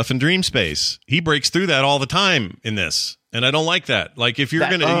do stuff in dream space. He breaks through that all the time in this. And I don't like that. Like, if you're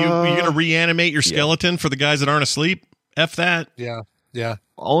going to you're going to reanimate your skeleton for the guys that aren't asleep, F that. Yeah.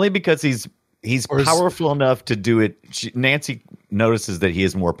 Only because he's powerful enough to do it. Nancy notices that he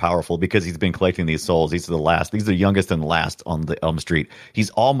is more powerful because he's been collecting these souls. These are the youngest and last on the Elm Street. He's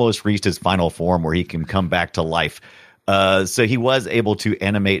almost reached his final form where he can come back to life. So he was able to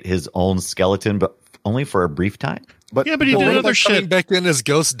animate his own skeleton, but only for a brief time. But he did other shit. Coming back in as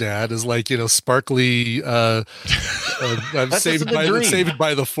Ghost Dad is like, sparkly. I'm saved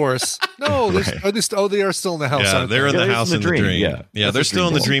by the Force. No, they are still in the house. Yeah, they're in the house in the dream. Yeah, they're still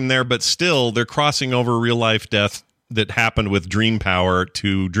in the dream there, but still they're crossing over real life death that happened with dream power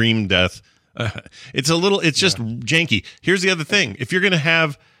to dream death. It's just janky. Here's the other thing: if you're going to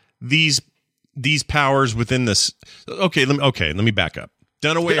have these powers within this, let me back up.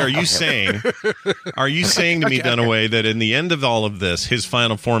 Dunaway, are you saying to me, Dunaway, that in the end of all of this, his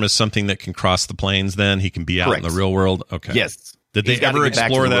final form is something that can cross the planes? Then he can be out in the real world. Okay. Yes. Did they ever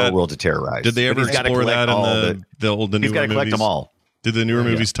explore that? Real world to terrorize. Did they ever explore that in the newer movies? He's got to collect them all. Did the newer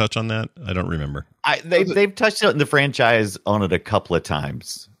movies touch on that? I don't remember. They've touched it in the franchise on it a couple of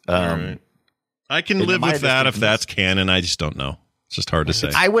times. Right. I can live with that if that's canon. I just don't know. It's just hard to say.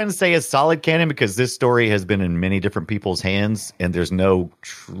 I wouldn't say it's solid canon because this story has been in many different people's hands, and there's no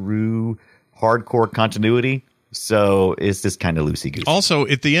true hardcore continuity. So it's just kind of loosey-goosey. Also,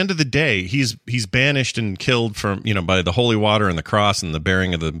 at the end of the day, he's banished and killed from, by the holy water and the cross and the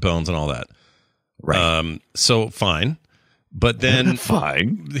bearing of the bones and all that. Right. So fine. But then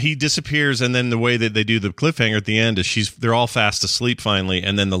fine. He disappears, and then the way that they do the cliffhanger at the end is they're all fast asleep finally,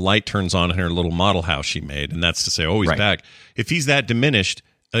 and then the light turns on in her little model house she made, and that's to say, oh, he's back. If he's that diminished,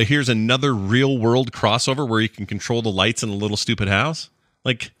 here's another real world crossover where he can control the lights in a little stupid house.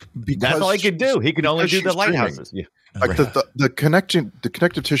 Like, that's all he could do. He can only do the lighthouses. Yeah. Like the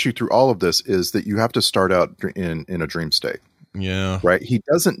connective tissue through all of this is that you have to start out in a dream state. Yeah. Right. He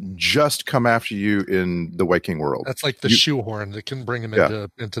doesn't just come after you in the waking world. That's like the shoehorn that can bring him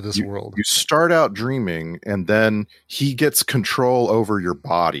into this world. You start out dreaming, and then he gets control over your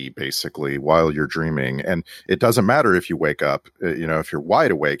body basically while you're dreaming. And it doesn't matter if you wake up, if you're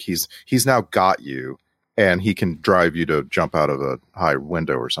wide awake, he's now got you, and he can drive you to jump out of a high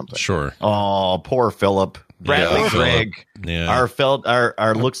window or something. Sure. Oh, poor Philip. Bradley Craig. Yeah.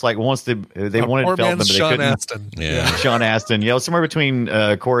 Our looks like they wanted Feldman, but they Sean couldn't. Astin. Yeah. Sean Astin. Somewhere between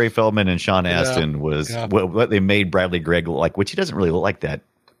Corey Feldman and Sean Astin was what they made Bradley Craig look like, which he doesn't really look like that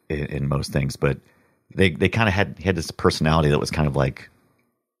in most things, but they kind of had this personality that was kind of like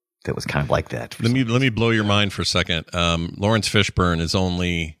that. Let me blow your mind for a second. Lawrence Fishburne is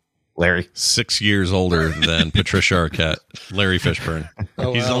only Larry 6 years older than Patricia Arquette. Larry Fishburne.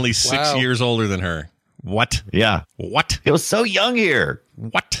 He's only 6 years older than her. What? Yeah. What? He was so young here.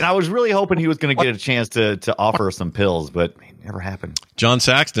 What? And I was really hoping he was going to get a chance to offer some pills, but it never happened. John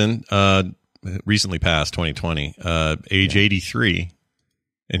Saxton recently passed 2020, age 83.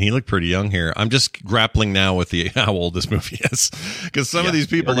 And he looked pretty young here. I'm just grappling now with how old this movie is. Because some of these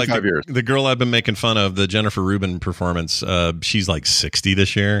people, like the girl I've been making fun of, the Jennifer Rubin performance, she's like 60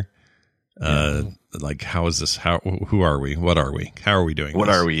 this year. Like, how is this? Who are we? What are we? How are we doing? What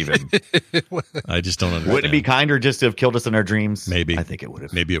are we even? I just don't understand. Wouldn't it be kinder just to have killed us in our dreams? Maybe. I think it would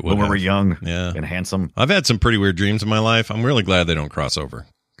have. Maybe it would when we were young and handsome. I've had some pretty weird dreams in my life. I'm really glad they don't cross over.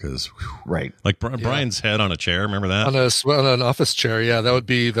 Because like Brian's head on a chair, remember that? On an office chair, yeah, that would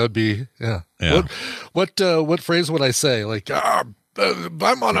be yeah. What phrase would I say? Like,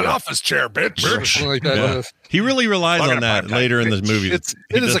 I'm on an office chair, bitch. Like that. Yeah. He really relies on that later in the movie. It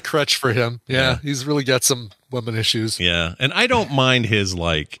is a crutch for him. Yeah, he's really got some woman issues. Yeah, and I don't mind his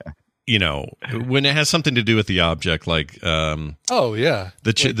when it has something to do with the object, like the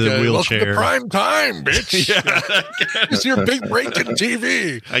wheelchair. Welcome to prime time, bitch. It's your big break in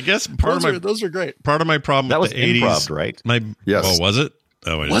TV. I guess those are great. Part of my problem that with was the 80s, improv, right? Yes. Oh, was it?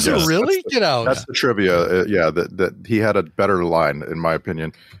 Oh, was it really? Get out. That's the trivia. That he had a better line, in my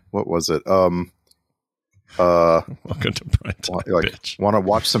opinion. What was it? Welcome to prime time, bitch. Want to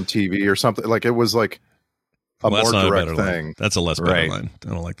watch some TV or something? Like, it was like a more direct thing. Line. That's a less better line. I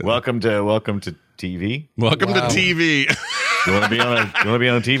don't like that. Welcome to TV. Welcome to TV. You want to be on a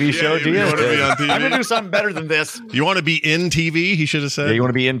TV show? Do you? Want to be on TV? I'm gonna do something better than this. You want to be in TV? He should have said. Yeah, you want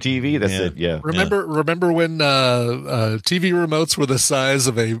to be in TV? That's it. Yeah. Remember when TV remotes were the size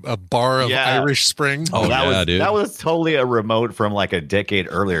of a bar of Irish Spring? Oh, dude. That was totally a remote from like a decade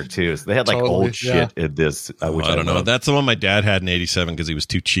earlier too. So they had like old shit in this. Which I don't know. That's the one my dad had in '87 because he was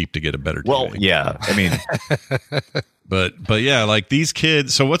too cheap to get a better TV. Well, yeah. I mean. But yeah, like these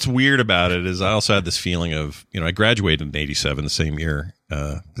kids. So what's weird about it is I also had this feeling of, I graduated in '87, the same year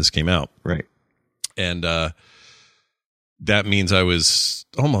this came out. Right. And that means I was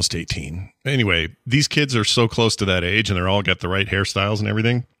almost 18. Anyway, these kids are so close to that age and they're all got the right hairstyles and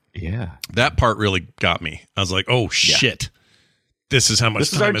everything. Yeah. That part really got me. I was like, oh shit. This is how much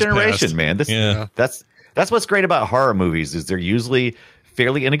this time is our generation, man. That's what's great about horror movies is they're usually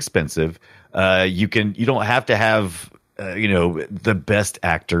fairly inexpensive. You don't have to have the best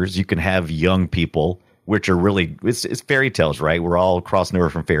actors. You can have young people, which are really it's fairy tales, right? We're all crossing over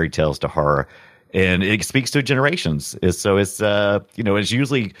from fairy tales to horror, and it speaks to generations. It's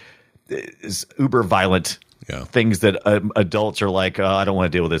usually uber violent things that adults are like, oh, I don't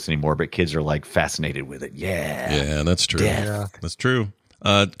want to deal with this anymore, but kids are like fascinated with it. Yeah, that's true. That's true.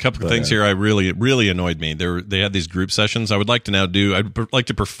 A couple of things here I really annoyed me. They had these group sessions. I'd like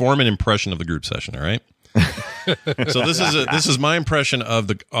to perform an impression of the group session. All right. So this is my impression of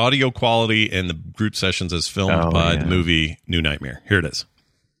the audio quality in the group sessions as filmed by the movie New Nightmare. Here it is.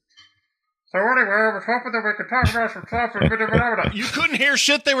 So anyway, I was hoping that we could talk about some stuff. You couldn't hear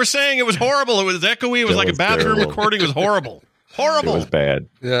shit they were saying. It was horrible. It was echoey. It was like a bathroom recording. It was horrible. Horrible. It was bad.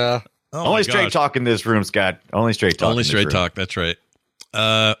 Yeah. Only straight talk in this room, Scott. Only straight talk. Only straight talk. That's right.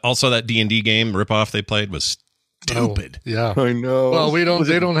 Also, that D&D game ripoff they played was stupid. Oh, yeah, I know. Well, we don't.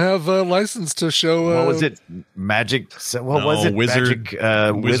 They don't have a license to show. What was it? Magic. What was it? Wizard.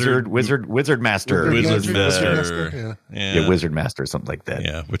 Magic, Wizard Master. Wizard Master. Yeah, Wizard Master, something like that.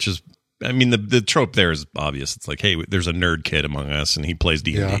 Yeah, which is, I mean, the trope there is obvious. It's like, hey, there's a nerd kid among us, and he plays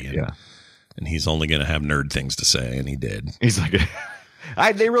D&D, and he's only going to have nerd things to say, and he did. He's like,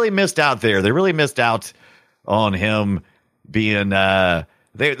 they really missed out there. They really missed out on him being.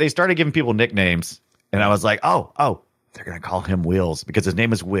 They started giving people nicknames, and I was like, oh, they're going to call him Wheels because his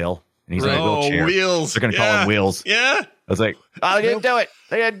name is Will, and he's in a wheelchair. Wheels. They're going to call him Wheels. Yeah. I was like, oh, they didn't do it.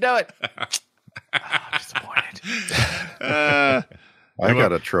 They didn't do it. I'm disappointed. I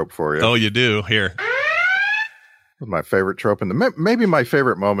got a trope for you. Oh, you do? Here. My favorite trope, and maybe my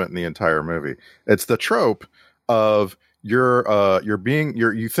favorite moment in the entire movie. It's the trope of you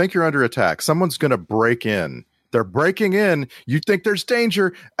think you're under attack. Someone's going to break in. They're breaking in. You think there's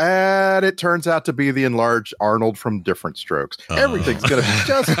danger, and it turns out to be the enlarged Arnold from Different Strokes. Everything's going to be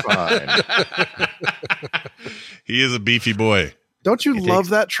just fine. He is a beefy boy. Don't you love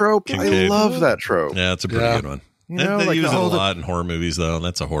that trope? Kincaid. I love that trope. Yeah, it's a pretty good one. They use it a lot in horror movies, though. And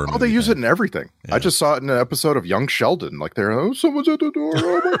that's a horror movie. They use it in everything. Yeah. I just saw it in an episode of Young Sheldon. Like, someone's at the door.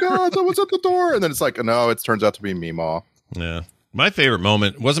 Oh, my God, someone's at the door. And then it's like, no, it turns out to be Meemaw. Yeah. My favorite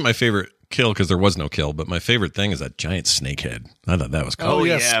moment wasn't my favorite kill because there was no kill, but my favorite thing is that giant snake head. I thought that was cool. Oh,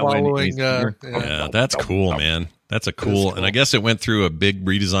 yeah, swallowing. Yeah, that's cool, man. That's a cool. And I guess it went through a big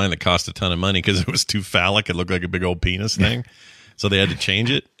redesign that cost a ton of money because it was too phallic. It looked like a big old penis thing. So they had to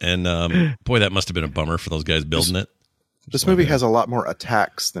change it. And boy, that must have been a bummer for those guys building it. This movie has a lot more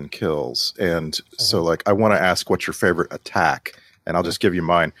attacks than kills. And so, like, I want to ask what's your favorite attack? And I'll just give you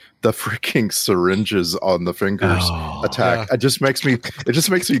mine. The freaking syringes on the fingers attack. Yeah. It just makes me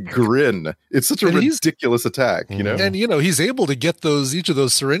grin. It's such a ridiculous attack, you know? And, he's able to get each of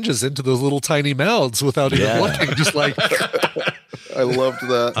those syringes into those little tiny mouths without even looking. Just like... I loved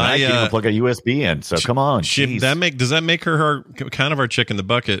that. I can't even plug a USB in, so come on. Does that make her kind of our chick in the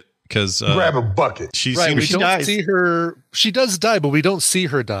bucket? Because grab a bucket. We don't see her. She does die, but we don't see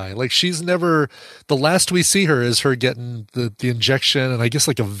her die. Like, she's never. The last we see her is her getting the injection, and I guess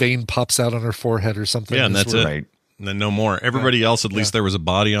like a vein pops out on her forehead or something. Yeah, and that's it. Right. And then no more. Everybody else, at least there was a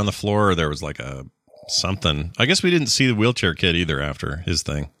body on the floor, or there was like a something. I guess we didn't see the wheelchair kid either after his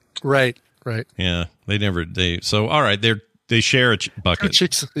thing. Right. Yeah, So all right, they share a bucket.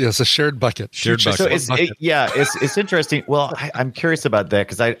 Yes, a shared bucket. Shared bucket. So it's interesting. Well, I'm curious about that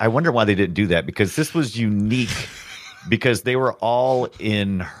because I wonder why they didn't do that, because this was unique because they were all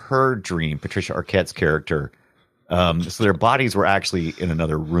in her dream, Patricia Arquette's character. So their bodies were actually in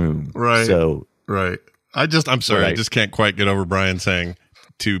another room. Right. So I'm sorry. Right. I just can't quite get over Brian saying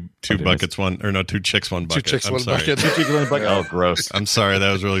two buckets, two chicks, one bucket. Two chicks, one bucket. Two chicks, one bucket. Oh, gross. I'm sorry.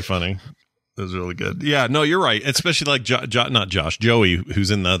 That was really funny. That was really good. Yeah, no, you're right. Especially like Joey, who's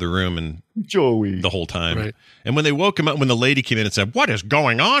in the other room and the whole time. Right. And when they woke him up, when the lady came in and said, "What is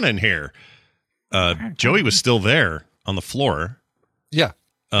going on in here?" Joey was still there on the floor. Yeah.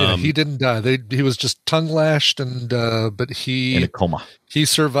 He didn't die. He was just tongue lashed, but he in a coma. He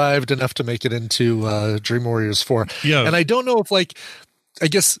survived enough to make it into Dream Warriors 4. Yeah, and I don't know if I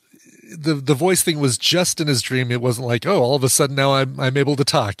guess the voice thing was just in his dream. It wasn't like, oh, all of a sudden now I'm able to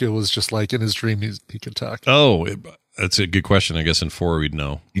talk. It was just like in his dream he could talk. Oh, that's a good question. I guess in 4 we'd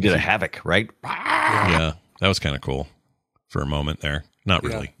know. You did a Havoc, right? Yeah, that was kind of cool for a moment there. Not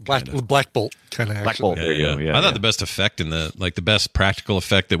really. Black Bolt kind of action. Black Bolt. There you go. Yeah, I thought the best effect the best practical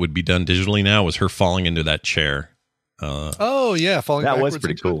effect that would be done digitally now was her falling into that chair. Falling. That was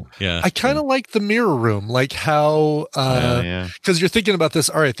pretty cool. Yeah, I kind of like the mirror room, like how because you're thinking about this.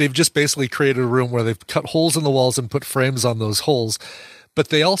 All right, they've just basically created a room where they've cut holes in the walls and put frames on those holes, but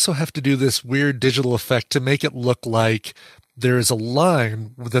they also have to do this weird digital effect to make it look like there is a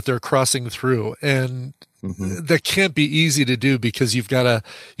line that they're crossing through, and that can't be easy to do because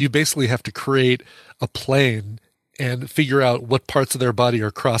you basically have to create a plane and figure out what parts of their body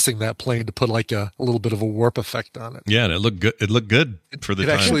are crossing that plane to put like a little bit of a warp effect on it. Yeah, and it looked good. It looked good for the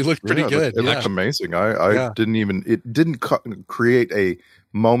time. It actually looked pretty good. It looked amazing. I didn't create a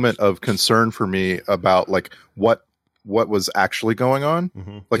moment of concern for me about like what was actually going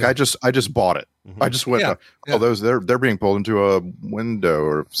on. I just bought it. I just went, they're being pulled into a window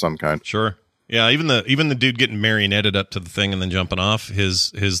or some kind. Sure. Yeah, even the dude getting marionetted up to the thing and then jumping off,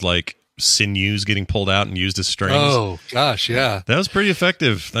 his like sinews getting pulled out and used as strings. Oh gosh, yeah, that was pretty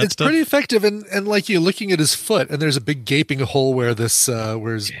effective. It's pretty effective, and like you're looking at his foot, and there's a big gaping hole where his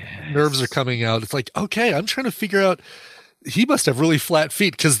nerves are coming out. It's like, okay, I'm trying to figure out he must have really flat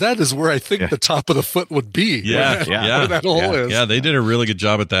feet because that is where I think the top of the foot would be. Yeah, where that hole is. Yeah, they did a really good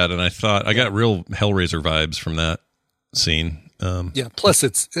job at that, and I thought I got real Hellraiser vibes from that scene. Plus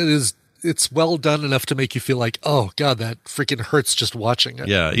it's well done enough to make you feel like, oh god, that freaking hurts just watching it.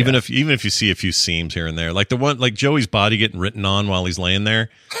 Yeah, even if you see a few seams here and there, like the one like Joey's body getting written on while he's laying there,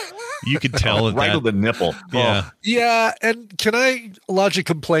 you could tell right with the nipple. Yeah, yeah. And can I lodge a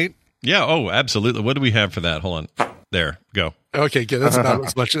complaint? Yeah. Oh, absolutely. What do we have for that? Hold on. There, go. Okay, good. That's about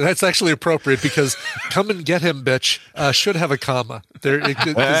as much. That's actually appropriate because "come and get him, bitch" should have a comma.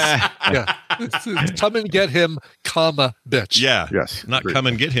 Come and get him, comma, bitch. Yeah. Yes. Not come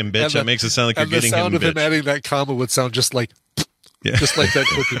and get him, bitch. That makes it sound like you're getting him, bitch. And the sound of him adding that comma would sound just like, just like that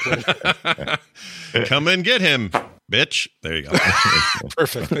cookie plate. Come and get him, bitch. There you go.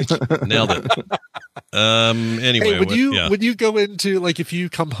 Perfect. Nailed it. Anyway, hey, would you go into, like, if you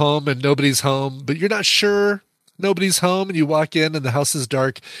come home and nobody's home, but you're not sure nobody's home and you walk in and the house is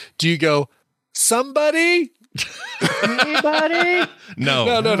dark, do you go, somebody? Anybody?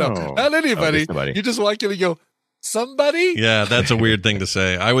 No. Not anybody. You just walk in and go, somebody? Yeah, that's a weird thing to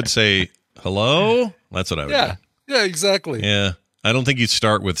say. I would say, hello? That's what I would do. Yeah, exactly. Yeah. I don't think you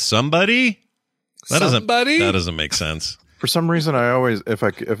start with somebody. That doesn't make sense. For some reason, I always, if I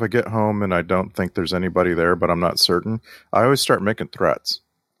get home and I don't think there's anybody there, but I'm not certain, I always start making threats.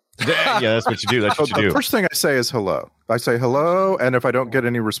 Yeah, that's what you do. That's what you do. The first thing I say is hello. I say hello, and if I don't get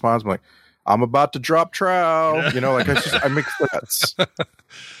any response, I'm like, I'm about to drop trowel. I make threats.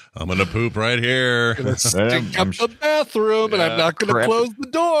 I'm gonna poop right here. Stink up the bathroom, and I'm not gonna close the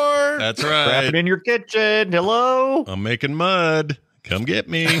door. That's right. Crap it in your kitchen. Hello. I'm making mud. Come get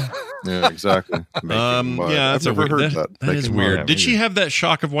me. Yeah, exactly. Yeah, that's I've never heard that is weird. Did she have that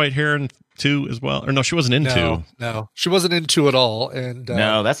shock of white hair in 2 as well? Or no, she wasn't in 2. No, she wasn't in 2 at all. And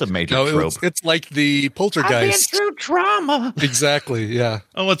no, that's a major trope. It's like the Poltergeist. I've been through trauma. Exactly. Yeah.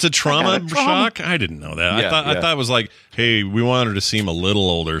 Oh, it's a trauma shock. I didn't know that. I thought it was like, hey, we want her to seem a little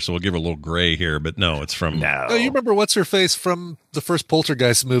older, so we'll give her a little gray hair. But no, it's from. No, you remember what's her face from the first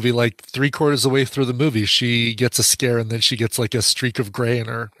Poltergeist movie? Like 3/4 of the way through the movie, she gets a scare, and then she gets like a streak of gray in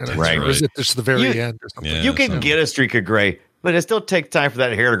her. Right. Or is it just the very end or something? Yeah, you can get a streak of gray, but it still takes time for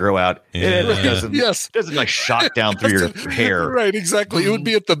that hair to grow out. Yeah. It doesn't like shot down through your hair. Right, exactly. It would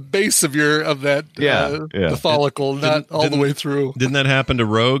be at the base of the follicle, not all the way through. Didn't that happen to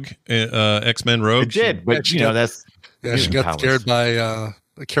Rogue, X-Men Rogue? It did, but she got scared by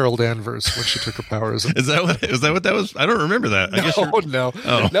Carol Danvers when she took her powers. Is that what that was? I don't remember that.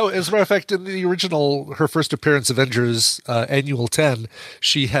 No. As a matter of fact, in the original, her first appearance, Avengers Annual 10,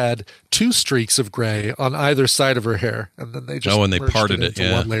 she had 2 streaks of gray on either side of her hair, and then they just and they parted it.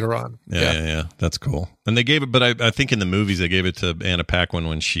 One later on. Yeah, that's cool. And they gave it, but I think in the movies they gave it to Anna Paquin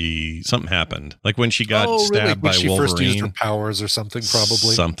when something happened, like when she got stabbed by she Wolverine. First used her powers or something,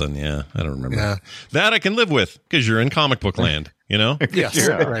 probably something. Yeah, I don't remember. That I can live with because you're in comic book land. You know? Yes,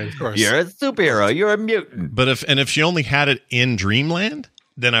 right, of course. You're a superhero. You're a mutant. But if she only had it in Dreamland,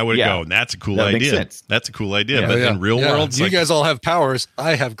 then I would go, that's a cool idea. That's a cool idea. But in real world, you guys all have powers.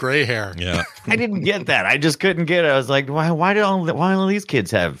 I have gray hair. Yeah. I didn't get that. I just couldn't get it. I was like, why do all these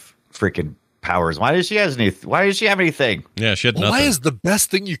kids have freaking powers? Why does she have anything? Yeah, she had nothing. Why is the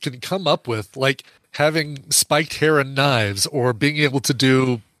best thing you can come up with, like having spiked hair and knives, or being able to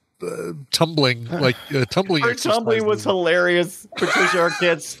do tumbling tumbling. Her tumbling was hilarious. Patricia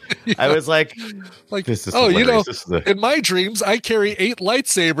Arquette's. I was like, this is hilarious. In my dreams, I carry 8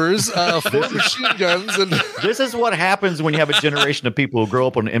 lightsabers, 4 machine guns, and this is what happens when you have a generation of people who grow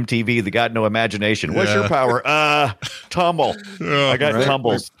up on MTV that got no imagination. What's your power? Tumble. I got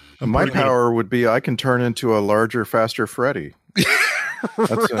tumbles. My power would be I can turn into a larger, faster Freddy.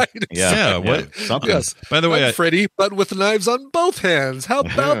 Right. Something. Yes. By the way, Freddy, but with knives on both hands. How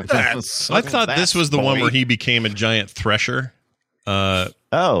about that? I thought this was the one where he became a giant thresher. But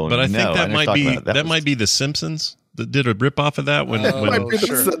I think that might be the Simpsons that did a rip off of that when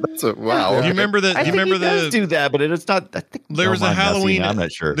wow. You remember that? He does do that, but it's not. I think there was a Halloween. I'm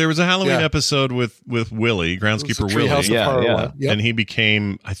not sure. There was a Halloween episode with Willie, groundskeeper Willie, and he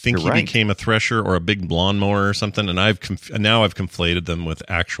became. I think he became a thresher or a big lawnmower or something. And I've conflated them with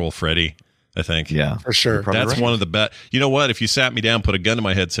actual Freddy. I think. Yeah, for sure. That's one of the best. You know what? If you sat me down, put a gun to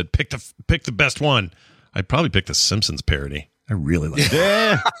my head, said pick the best one, I'd probably pick the Simpsons parody. I really like that.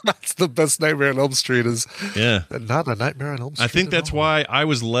 Yeah. That's the best Nightmare on Elm Street is. Yeah. Not a Nightmare on Elm Street. I think that's why I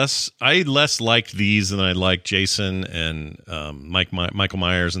less liked these than I liked Jason and Michael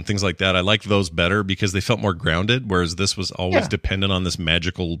Myers and things like that. I liked those better because they felt more grounded, whereas this was always dependent on this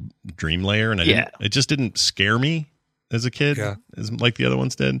magical dream layer, and it just didn't scare me as a kid, as like the other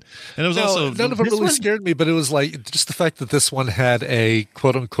ones did. And it was also none of them really scared me, but it was like just the fact that this one had a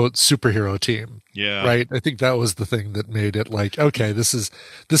quote unquote superhero team. Yeah. Right. I think that was the thing that made it like, okay, this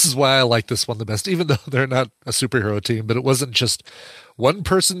is why I like this one the best, even though they're not a superhero team, but it wasn't just one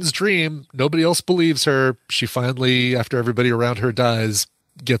person's dream. Nobody else believes her. She finally, after everybody around her dies,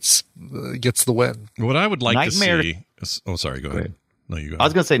 gets the win. What I would like to see. Oh, sorry. Go ahead. No, you go ahead. I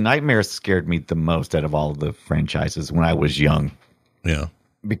was going to say Nightmare scared me the most out of all of the franchises when I was young. Yeah.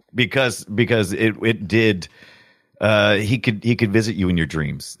 Because it did. He could visit you in your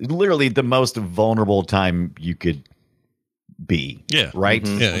dreams. Literally the most vulnerable time you could be. Yeah. Right.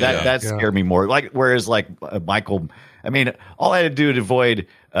 Mm-hmm. Yeah, that scared me more. Like whereas like Michael. I mean, all I had to do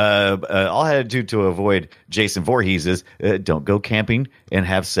to avoid Jason Voorhees is don't go camping and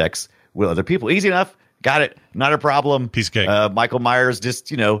have sex with other people. Easy enough. Got it. Not a problem. Piece of cake. Michael Myers,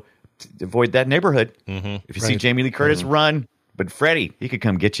 just, avoid that neighborhood. Mm-hmm. If you see Jamie Lee Curtis, run. But Freddy, he could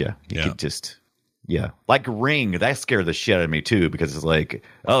come get you. He could just, like Ring. That scared the shit out of me too, because it's like,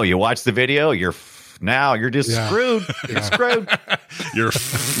 oh, you watch the video, you're just screwed. You're screwed.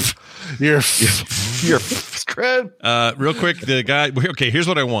 You're screwed. Real quick, the guy. Okay, here's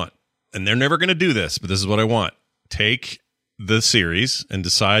what I want, and they're never going to do this, but this is what I want. Take the series and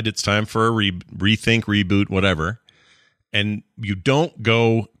decide it's time for a rethink, reboot, whatever, and you don't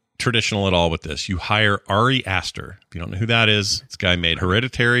go traditional at all with this. You hire Ari Aster. If you don't know who that is, this guy made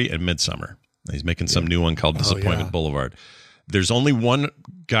Hereditary and Midsommar. He's making some new one called Disappointment Boulevard. There's only one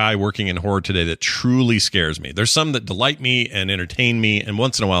guy working in horror today that truly scares me. There's some that delight me and entertain me and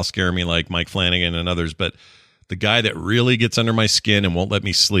once in a while scare me, like Mike Flanagan and others, but the guy that really gets under my skin and won't let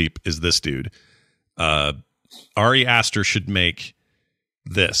me sleep is this dude. Ari Aster should make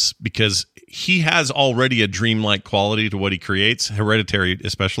this because he has already a dreamlike quality to what he creates, Hereditary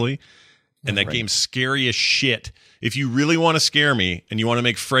especially, and that game's scary as shit. If you really want to scare me and you want to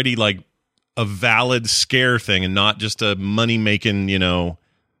make Freddy like a valid scare thing and not just a money-making,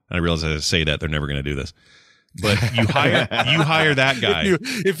 I realize as I say that, they're never going to do this. But you hire that guy.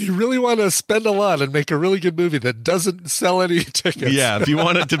 If you really want to spend a lot and make a really good movie that doesn't sell any tickets. Yeah, if you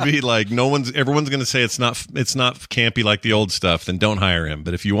want it to be like everyone's going to say it's not campy like the old stuff, then don't hire him.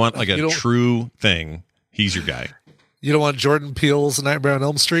 But if you want like a true thing, he's your guy. You don't want Jordan Peele's Nightmare on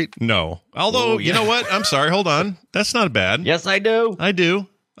Elm Street? No. Although, you know what? I'm sorry. Hold on. That's not bad. Yes, I do. I'd do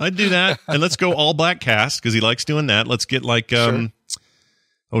that. And let's go all black cast because he likes doing that. Let's get like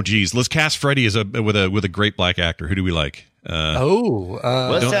oh geez, let's cast Freddy as with a great black actor. Who do we like?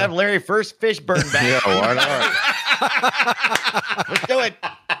 Let's have Larry Fishburne back. Yeah, why not? Let's do it.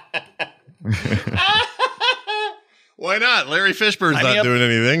 Why not? Larry Fishburne's not doing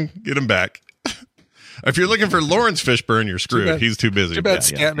anything. Get him back. If you're looking for Lawrence Fishburne, you're screwed. He's too busy. Too bad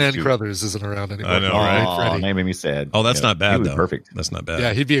Scatman Crothers isn't around anymore. I know, right? Oh, that made me sad. Oh, that's not bad, though. Perfect. That's not bad.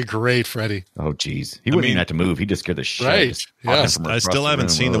 Yeah, he'd be a great Freddy. Oh, geez. He wouldn't even have to move. He'd just get the shit. Right. Yeah. I still haven't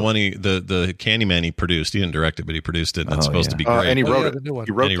seen the one the Candyman he produced. He didn't direct it, but he produced it, and it's supposed to be great. And he wrote it. He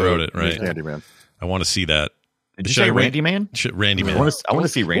wrote it, right? Candyman. I want to see that. Did you say Randy Man? Randy Man. I want to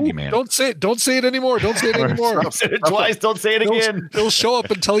see Randy Man. Don't say it anymore. Don't say it anymore. I've said it twice. Don't say it again. He'll show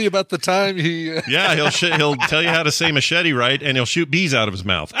up and tell you about the time he. Yeah, he'll tell you how to say machete right, and he'll shoot bees out of his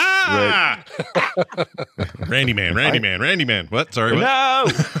mouth. Ah! Right. Randy Man. What? Sorry. What? No.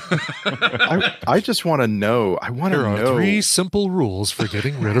 I just want to know. There are 3 simple rules for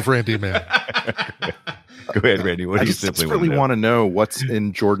getting rid of Randy Man. Go ahead, Randy. What do you simply want to know? What's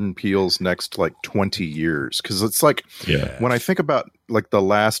in Jordan Peele's next 20 years? Because it's like when I think about like the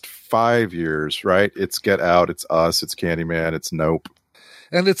last 5 years, right? It's Get Out, it's Us, it's Candyman, it's Nope,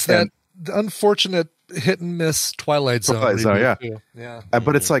 and it's that unfortunate hit and miss Twilight Zone. Yeah.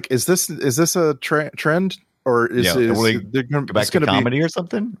 But it's like, is this a trend? Or is they're going to go back to comedy or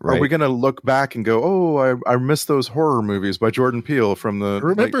something? Right. Are we going to look back and go, oh, I miss those horror movies by Jordan Peele from the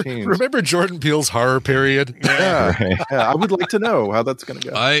late teens? Remember Jordan Peele's horror period? Yeah. I would like to know how that's going to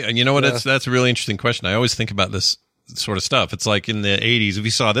go. You know what? That's a really interesting question. I always think about this sort of stuff. It's like in the 80s, if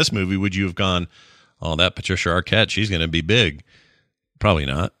you saw this movie, would you have gone, oh, that Patricia Arquette, she's going to be big? Probably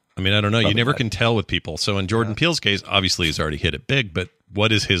not. I mean, I don't know. You never can tell with people. So in Jordan Peele's case, obviously he's already hit it big, but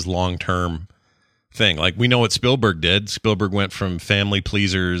what is his long-term thing? Like, we know what Spielberg did. Spielberg went from family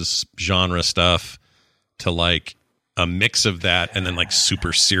pleasers genre stuff to like a mix of that and then like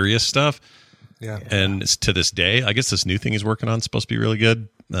super serious stuff. Yeah. And it's to this day, I guess this new thing he's working on is supposed to be really good.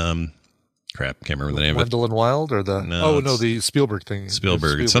 Can't remember the name of it. Wendell and Wild or the the Spielberg thing.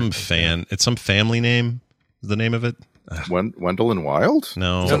 Spielberg. It's some family name. Is the name of it? Wendell and Wild?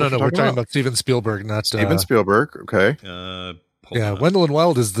 No. We're talking about Steven Spielberg, not Steven Spielberg. Okay. Wendell and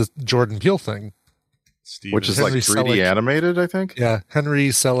Wild is the Jordan Peele thing. Which is like 3D animated, I think. Yeah, Henry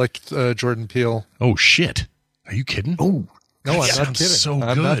Selick, Jordan Peele. Oh shit! Are you kidding? Oh no, I'm not sounds kidding. So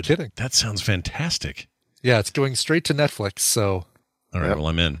I'm good. not kidding. That sounds fantastic. Yeah, it's going straight to Netflix. So, all right, well,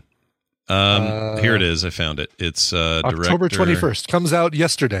 I'm in. Here it is. I found it. It's October 21st. Comes out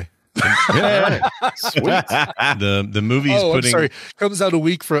yesterday. Yeah, sweet. The movie's I'm putting. sorry. Comes out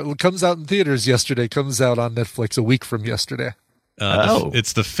comes out in theaters yesterday. Comes out on Netflix a week from yesterday.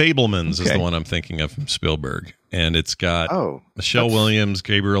 It's The Fabelmans is the one I'm thinking of from Spielberg, and it's got Michelle Williams,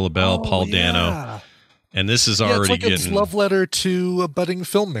 Gabriel Labelle, Paul Dano, and this is already it's like getting a love letter to a budding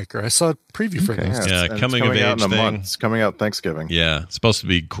filmmaker. I saw a preview for this. Yeah, coming of out age in a thing. month. It's coming out Thanksgiving. Yeah, it's supposed to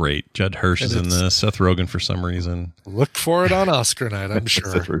be great. Judd Hirsch is in this. Seth Rogen for some reason. Look for it on Oscar night, I'm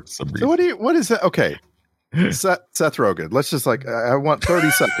sure. So what is that? Okay, Seth Rogen. Let's just I want 30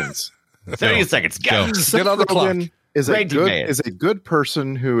 seconds. 30 seconds. Go. Get on the clock. Is a good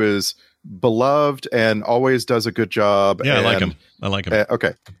person who is beloved and always does a good job. Yeah, I like him.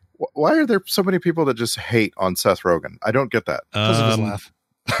 Okay. Why are there so many people that just hate on Seth Rogen? I don't get that. Because of his laugh.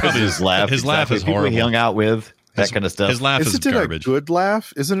 His laugh. His laugh is People horrible. he hung out with, that kind of stuff. His laugh is garbage. It a good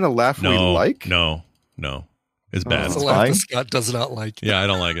laugh? Isn't it a laugh we like? No. It's bad. It's a laugh that Scott does not like. Yeah, I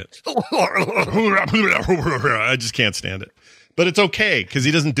don't like it. I just can't stand it. But it's okay because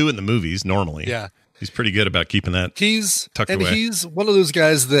he doesn't do it in the movies normally. Yeah. He's pretty good about keeping that tucked away. He's one of those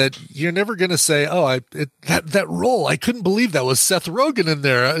guys that you're never going to say, that role, I couldn't believe that was Seth Rogen in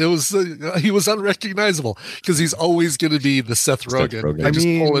there. It was he was unrecognizable because he's always going to be the Seth Rogen. I just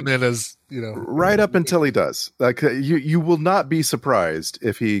pull him in as, right up until he does. Like you will not be surprised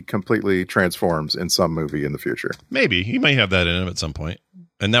if he completely transforms in some movie in the future. Maybe he might have that in him at some point,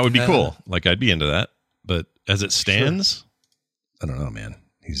 and that would be cool. Like I'd be into that. But as it stands, I don't know, man.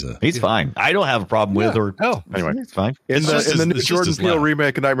 He's fine. I don't have a problem with or anyway. It's fine. In the new Jordan Peele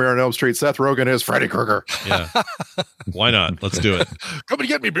remake of Nightmare on Elm Street, Seth Rogen is Freddy Krueger. Yeah. Why not? Let's do it. Come and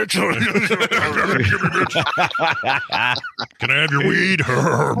get me, bitch. Can I have your weed?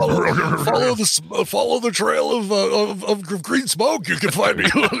 follow the trail of green smoke. You can find me.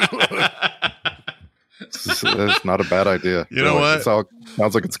 That's not a bad idea. You know what? It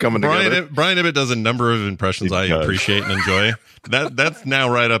sounds like it's coming together. Brian Ibbett does a number of impressions I appreciate and enjoy. That's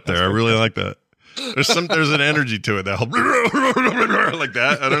now right up there. I really like that. There's an energy to it that like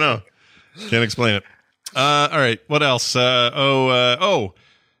that. I don't know. Can't explain it. All right. What else? Let's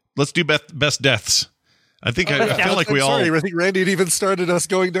do best deaths. I think I feel like I think Randy had even started us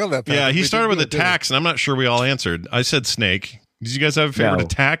going down that path. Yeah, he started with attacks, and I'm not sure we all answered. I said snake. Did you guys have a favorite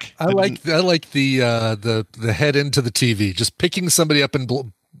attack? I like the head into the TV, just picking somebody up and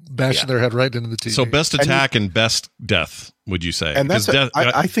bashing their head right into the TV. So best attack and best death, would you say? And that's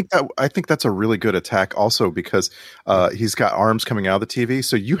I think that's a really good attack also because he's got arms coming out of the TV,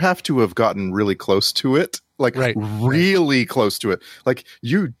 so you have to have gotten really close to it. Really close to it. Like,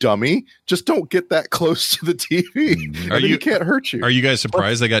 you dummy, just don't get that close to the TV. He can't hurt you. Are you guys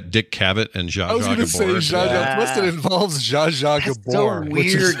surprised they got Dick Cavett and Zsa Zsa Gabor? I was going to say Unless it involves Zsa Zsa Gabor. So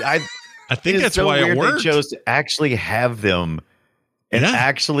weird. I think that's why it worked. They chose to actually have them and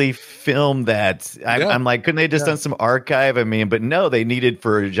actually film that. I'm like, couldn't they just done some archive? I mean, but no, they needed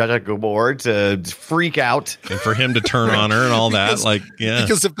for Zsa Zsa Gabor to freak out and for him to turn on her and all that.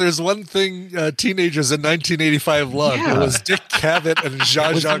 Because if there's one thing teenagers in 1985 loved, it was Dick Cavett and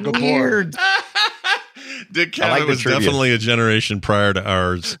Zsa Zsa Gabor. Dick Cavett was definitely a generation prior to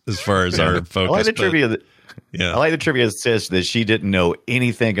ours as far as our focus. I like the trivia. I like the trivia that says that she didn't know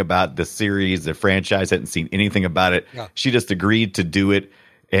anything about the series, the franchise, hadn't seen anything about it. Yeah. She just agreed to do it,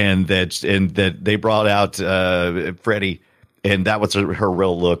 and that they brought out Freddie, and that was her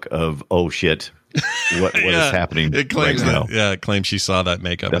real look of, oh shit, what is happening? It claims right now. It claims she saw that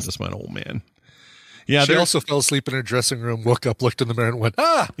makeup and just went, oh man. Yeah, she also fell asleep in her dressing room, woke up, looked in the mirror, and went,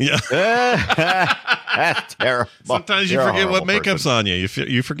 Yeah. That's terrible. Sometimes you forget what makeup's on you.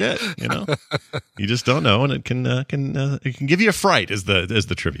 You forget, You just don't know, and it can give you a fright, as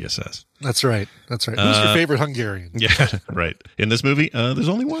the trivia says. That's right. Who's your favorite Hungarian? Yeah, right. In this movie, there's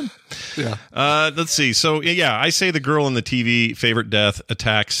only one. Yeah. Let's see. So, I say the girl in the TV, favorite death,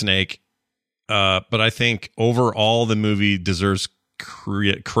 attack, snake. But I think overall the movie deserves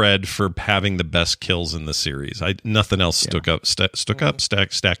cred for having the best kills in the series. Nothing else stacked up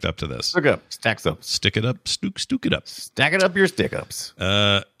to this. Stacks up. Stick it up, stook it up. Stack it up your stick ups.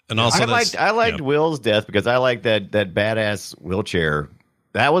 And also, I liked Will's death because I like that badass wheelchair.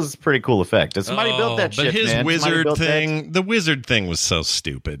 That was a pretty cool effect. Somebody built that shit. But his man. wizard thing, the wizard thing was so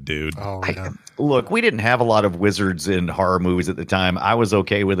stupid, dude. Oh, yeah. Look, we didn't have a lot of wizards in horror movies at the time. I was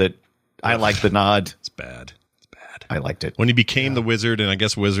okay with it. I like the nod. It's bad. I liked it when he became the wizard, and I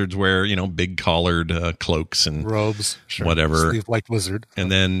guess wizards wear big collared cloaks and robes, whatever, sleeve like wizard,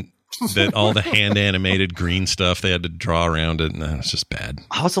 and then that all the hand animated green stuff they had to draw around it, and it's just bad.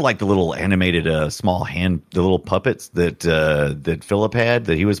 I also like the little animated the little puppets that Philip had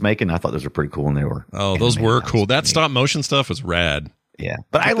that he was making. I thought those were pretty cool, and they were those were cool. That stop motion stuff was rad. Yeah,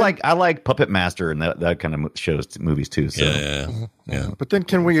 but I like Puppet Master and that kind of movies too. So. Yeah. But then,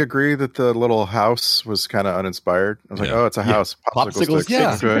 can we agree that the little house was kind of uninspired? I was like, oh, it's a house. Popsicle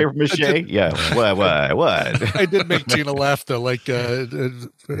sticks. Paper mache. Yeah. What? I did make Gina laugh though. Like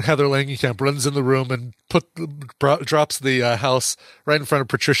Heather Langenkamp runs in the room and drops the house right in front of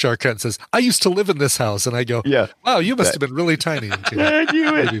Patricia Arquette and says, "I used to live in this house." And I go, "Yeah, wow, you must have been really tiny." And I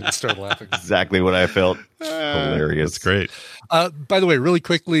knew it. I even start laughing. Exactly what I felt. Hilarious. That's great. By the way, really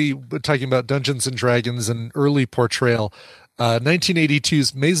quickly, talking about Dungeons and Dragons and early portrayal,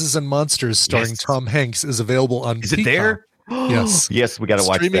 1982's Mazes and Monsters starring Tom Hanks is available on Peacock. Is it there? Yes. Yes, we got to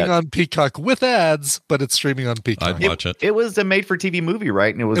watch that. Streaming on Peacock with ads, but it's streaming on Peacock. I'd watch it. It was a made-for-TV movie,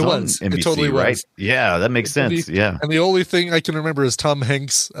 right? And it was on NBC, it totally right? was. Yeah, that makes sense. Yeah. And the only thing I can remember is Tom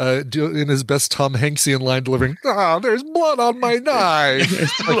Hanks in his best Tom Hanksian line delivering, there's blood on my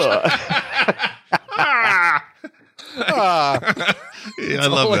knife. I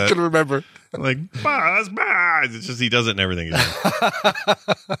love all that. I can remember. Like, Buzz. It's just he does it in everything.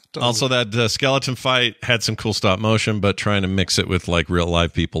 Also, that skeleton fight had some cool stop motion, but trying to mix it with like real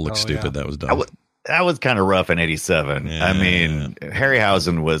live people looked stupid. That was dumb. That was kind of rough in '87. Yeah. I mean,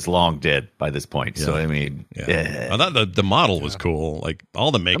 Harryhausen was long dead by this point. So I mean, I thought the model was cool. Like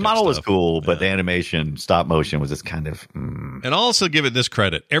all the makeup. The model was stuff. cool, but the animation, stop motion was just kind of. And I'll also give it this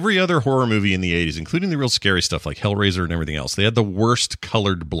credit: every other horror movie in the '80s, including the real scary stuff like Hellraiser and everything else, they had the worst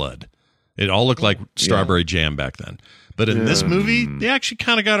colored blood. It all looked like strawberry jam back then. But in this movie, they actually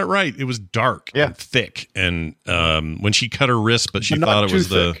kind of got it right. It was dark and thick, and when she cut her wrist, but she thought it was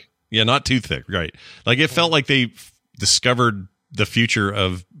thick. Not too thick, right? Like it felt like they discovered the future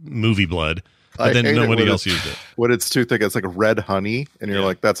of movie blood, but then nobody else used it. When it's too thick, it's like red honey, and you're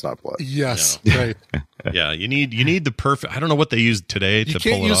like, "That's not blood." Yes, right. Yeah, you need the perfect. I don't know what they use today to pull it off.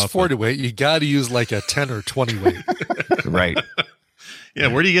 You can't use 40 weight. You got to use like a 10 or 20 weight. Right. Yeah,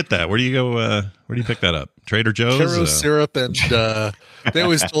 where do you get that? Where do you go? Where do you pick that up? Trader Joe's? Caro syrup, and they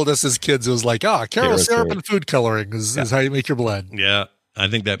always told us as kids, it was like, Caro syrup and food coloring is how you make your blood. Yeah, I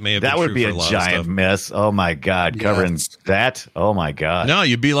think that may have that been would true be for a lot giant of stuff. mess. Oh my god, covering that. Oh my god. No,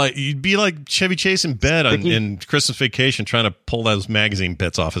 you'd be like Chevy Chase in bed in Christmas Vacation trying to pull those magazine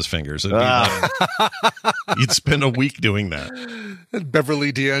bits off his fingers. It'd be like, you'd spend a week doing that. And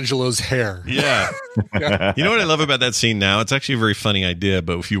Beverly D'Angelo's hair. Yeah. You know what I love about that scene now? It's actually a very funny idea,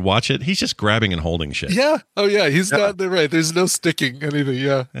 but if you watch it, he's just grabbing and holding shit. Yeah. Oh yeah, he's not right. There's no sticking anything.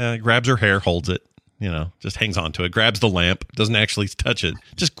 Yeah. Grabs her hair, holds it. Just hangs on to it, grabs the lamp, doesn't actually touch it,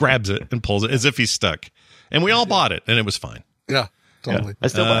 just grabs it and pulls it as if he's stuck. And we all bought it, and it was fine. Yeah, totally. Yeah, I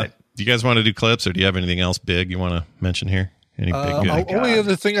still buy it. Do you guys want to do clips, or do you have anything else big you want to mention here? Any big? Only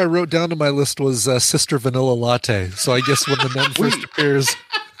other thing I wrote down on my list was Sister Vanilla Latte. So I guess when the nun first appears.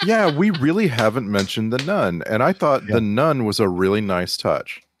 Yeah, we really haven't mentioned the nun, and I thought the nun was a really nice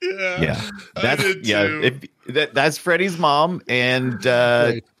touch. Yeah, that's Freddie's mom, and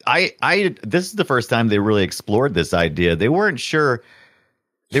I this is the first time they really explored this idea. They weren't sure.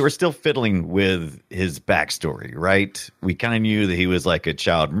 They were still fiddling with his backstory, right? We kind of knew that he was like a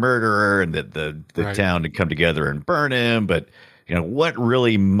child murderer and that the town had come together and burn him, but what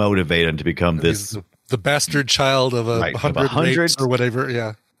really motivated him to become this the bastard child of 100 rapes or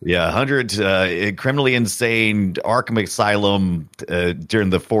whatever. Yeah, 100 criminally insane Arkham Asylum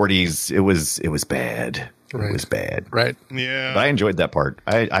during the 40s. It was bad. Right. It was bad. Right. Yeah. But I enjoyed that part.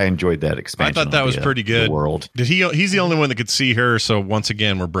 I enjoyed that expansion. I thought that was pretty good. World. Did he's the only one that could see her, so once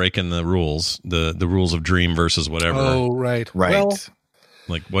again we're breaking the rules. The rules of dream versus whatever. Oh, right. Well,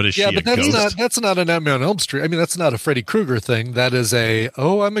 like what is she? Yeah, but that's not a Nightmare on Elm Street. I mean, that's not a Freddy Krueger thing. That is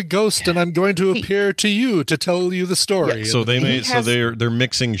I'm a ghost and I'm going to appear to you to tell you the story. Yeah, so they're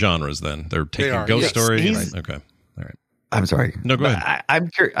mixing genres then. They're taking ghost story. Okay. All right. I'm sorry. No, go ahead. I'm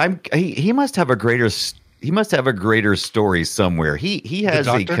curious. He must have a greater. He must have a greater story somewhere. He has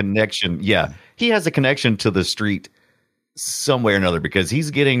a connection. Yeah, he has a connection to the street somewhere or another because he's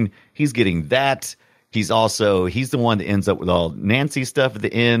getting that. He's the one that ends up with all Nancy stuff at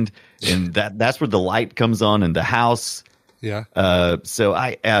the end, and that's where the light comes on in the house. Yeah. So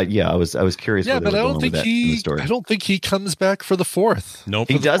I was curious. Yeah, but I don't think he comes back for the fourth. Nope,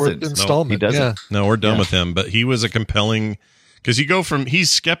 he doesn't. Installment. No, he doesn't. Yeah. No, we're done with him. But he was a compelling. Because you go from he's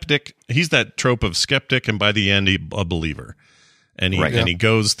skeptic, he's that trope of skeptic, and by the end, a believer. and he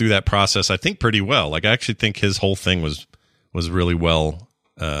goes through that process, I think, pretty well. Like, I actually think his whole thing was really well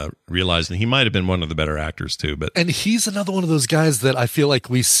realized, and he might have been one of the better actors too. And he's another one of those guys that I feel like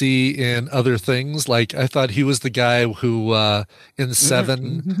we see in other things. Like, I thought he was the guy who in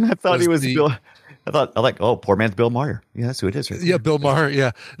Seven. I thought he was Bill. I like, oh, poor man's Bill Maher. Yeah, that's who it is. Right? Yeah, Bill Maher.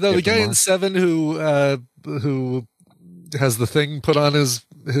 Yeah, no, the guy in Seven who has the thing put on his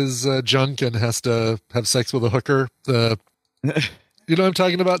junk and has to have sex with a hooker. You know what I'm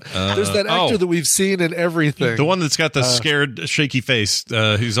talking about? There's that actor that we've seen in everything. The one that's got the scared, shaky face,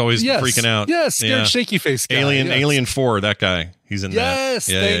 who's always freaking out. Yes, scared, shaky face guy. Alien 4, that guy. He's in that. Yes,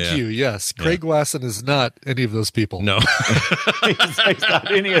 thank you. Yes, Craig Wasson is not any of those people. No. he's not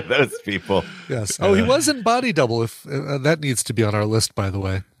any of those people. Yes. Oh, he was in Body Double. If that needs to be on our list, by the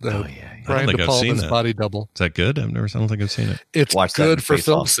way. Brian De Palma's Body Double. Is that good? I don't think I've seen it. It's good for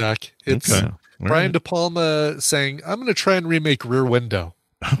Film Sack. It's Brian De Palma saying, I'm going to try and remake Rear Window.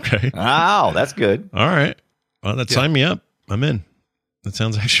 Okay. Wow, that's good. All right. Well, sign me up. I'm in. That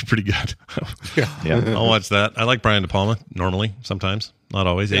sounds actually pretty good. Yeah. I'll watch that. I like Brian De Palma normally, sometimes, not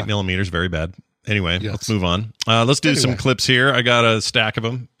always. 8mm, very bad. Anyway, let's move on. Let's do some clips here. I got a stack of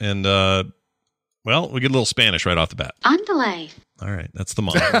them, and we get a little Spanish right off the bat. Andale. All right, that's the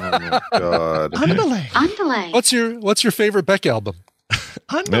mom. Oh my God. Andale. What's your favorite Beck album?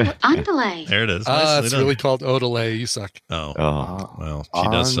 Andale. There it is. It's really called Odele. You suck. Oh. Well, she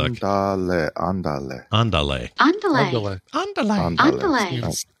does suck. Andale.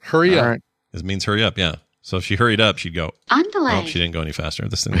 Hurry up. Right. It means hurry up, yeah. So if she hurried up, she'd go. Andale. Oh, she didn't go any faster.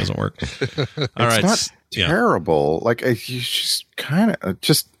 This thing doesn't work. All right. It's not terrible. Like, you just kind of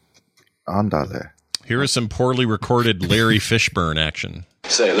just andale. Here is some poorly recorded Larry Fishburne action.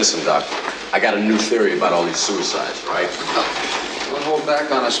 Say, listen, Doc. I got a new theory about all these suicides, right? Don't hold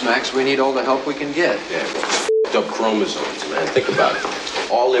back on us, Max. We need all the help we can get. Yeah, well, up chromosomes, man. Think about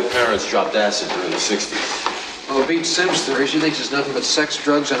it. All their parents dropped acid during the 60s. Well, beat Sim's theory. She thinks it's nothing but sex,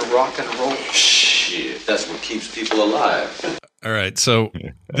 drugs, and rock and roll. Shit, that's what keeps people alive. All right, so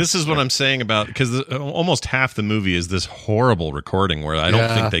this is what I'm saying about, because almost half the movie is this horrible recording where I don't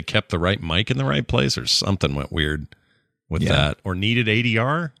think they kept the right mic in the right place, or something went weird with that, or needed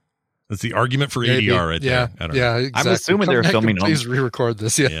ADR. That's the argument for ADR right there. I don't know. Exactly. I'm assuming they're filming on. Please re-record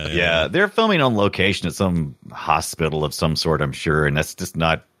this. Yeah, they're filming on location at some hospital of some sort, I'm sure, and that's just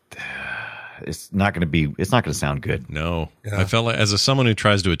not. It's not going to sound good. No, I felt like, as someone who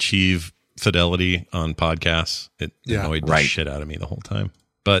tries to achieve fidelity on podcasts, it annoyed the shit out of me the whole time.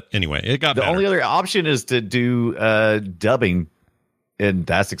 But anyway, it got better. The only other option is to do dubbing, and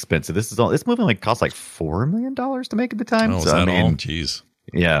that's expensive. This movie only cost like $4 million to make at the time. Oh, is that all? Jeez.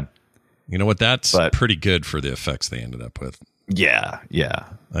 Yeah. You know what? That's pretty good for the effects they ended up with. Yeah.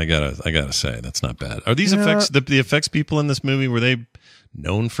 I gotta say, that's not bad. Are these effects the effects people in this movie, were they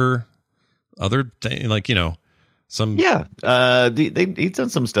known for other things, like, some? Yeah. He's done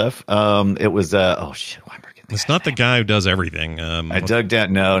some stuff. It was oh shit, why am I forgetting? It's not the guy who does everything. I dug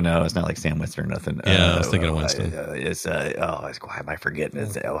down. No, it's not like Sam Winston or nothing. Yeah, I was thinking of Winston. Why am I forgetting?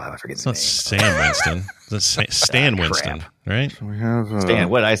 It's not Sam Winston. It's Stan Winston, right? So we have Stan.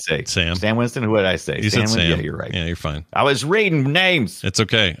 What did I say? Sam. Stan Winston. Who did I say? You said Sam. Yeah, you're right. Yeah, you're fine. I was reading names. It's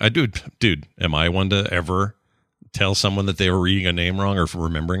okay. I do, dude. Am I one to ever tell someone that they were reading a name wrong or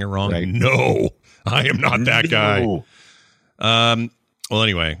remembering it wrong? Right. No, I am not that guy. Well,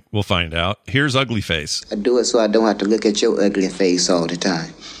 anyway, we'll find out. Here's Ugly Face. I do it so I don't have to look at your ugly face all the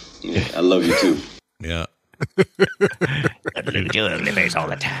time. Yeah, I love you too. Yeah. Ugly face all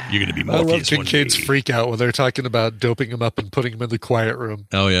the time. You're going to be I love Morpheus Kincaid's freak out when they're talking about doping him up and putting him in the quiet room.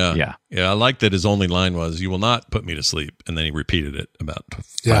 Oh, yeah. Yeah. I like that his only line was, "You will not put me to sleep." And then he repeated it about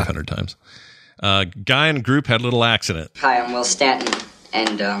 500 times. Guy in a group had a little accident. Hi, I'm Will Stanton,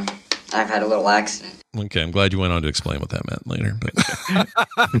 and I've had a little accident. Okay, I'm glad you went on to explain what that meant later. But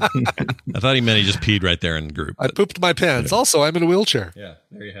I thought he meant he just peed right there in the group. I pooped my pants. Also, I'm in a wheelchair. Yeah,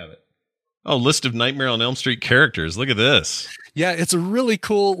 there you have it. Oh, list of Nightmare on Elm Street characters. Look at this. Yeah, it's a really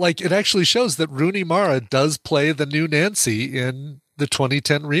cool, it actually shows that Rooney Mara does play the new Nancy in the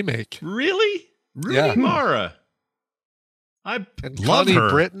 2010 remake. Really? Rooney Mara? I love Connie her.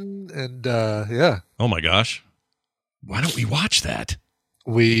 Britton and Oh my gosh. Why don't we watch that?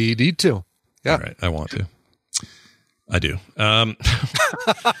 We need to. Yeah. All right, I want to. I do.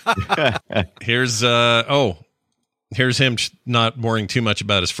 Here's him not worrying too much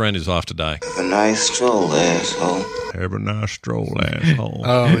about his friend who's off to die. Have a nice stroll, asshole. Have a nice stroll, asshole.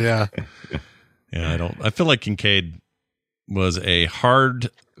 Oh, yeah. Yeah, I feel like Kincaid was a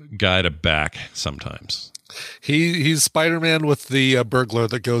hard guy to back sometimes. He's Spider-Man with the burglar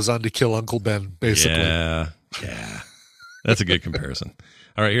that goes on to kill Uncle Ben, basically. Yeah. That's a good comparison.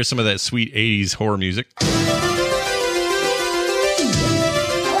 All right, here's some of that sweet 80s horror music.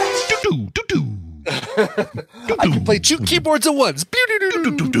 I can play 2 keyboards at once.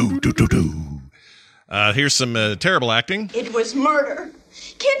 Here's some terrible acting. It was murder.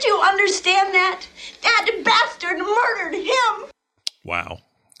 Can't you understand that? That bastard murdered him. Wow.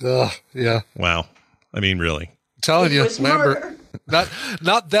 Yeah. Wow. I mean, really. I'm telling you, was Lambert. murder.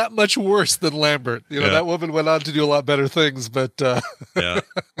 Not that much worse than Lambert. You know, Yeah. that woman went on to do a lot better things, but Yeah.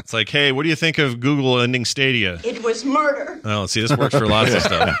 It's like, hey, what do you think of Google ending Stadia? It was murder. Oh, see, this works for lots of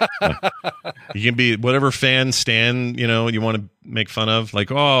stuff. You can be whatever fan stan, you want to make fun of.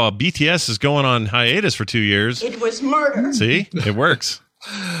 Like, oh, BTS is going on hiatus for 2 years. It was murder. See? It works.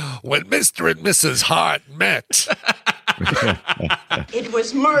 when Mr. and Mrs. Hart met. It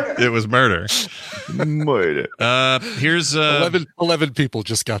was murder. It was murder. Murder. Here's 11 people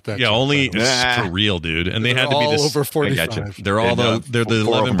just got that. Yeah, joke, only by the way. for real, dude. And they They're had to be all this over 45. They're all they're the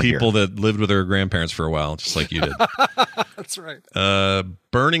 11 here. people that lived with their grandparents for a while, just like you did. That's right.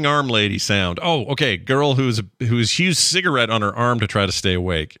 Burning arm lady sound. Oh, okay. Girl who's used cigarette on her arm to try to stay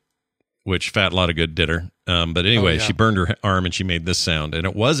awake, which Fat Lotta Good did her. But anyway, she burned her arm and she made this sound, and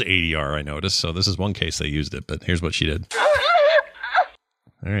it was ADR, I noticed. So this is one case they used it, but here's what she did.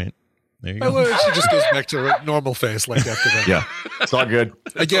 All right. There you go. She just goes back to her normal face like after that. Yeah. It's all good.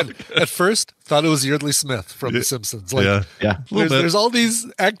 Again, at first, thought it was Yeardley Smith from The Simpsons. Like, yeah. There's all these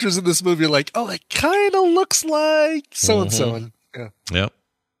actors in this movie like, oh, it kind of looks like so-and-so. And, yeah. Yep.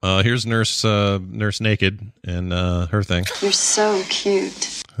 Here's Nurse Naked and her thing. You're so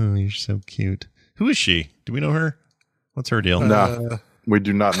cute. Oh, you're so cute. Who is she? Do we know her? What's her deal? No, we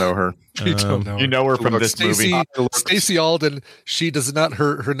do not know her. We don't know. You know her from this movie. Stacey Alden. She does not.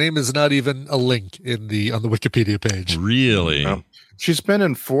 Her name is not even a link on the Wikipedia page. Really? No. She's been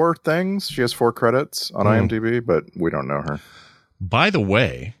in 4 things. She has 4 credits on IMDb, but we don't know her. By the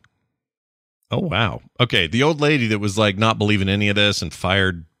way, oh wow. Okay, the old lady that was like not believing any of this and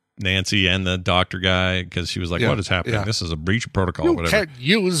fired Nancy and the doctor guy because she was like, "What is happening? Yeah. This is a breach of protocol." You whatever. can't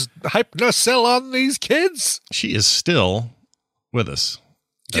use Hypnocil on these kids. She is still with us.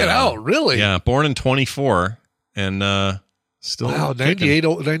 Get out, really? Yeah, born in 24 and still Wow, kicking.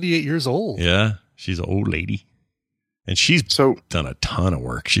 98 years old. Yeah, she's an old lady, and she's done a ton of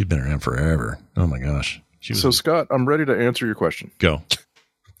work. She's been around forever. Oh my gosh. So Scott, I'm ready to answer your question. Go.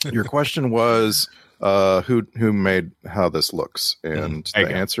 Your question was who made How This Looks, and the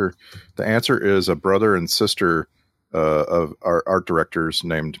answer is a brother and sister of our art directors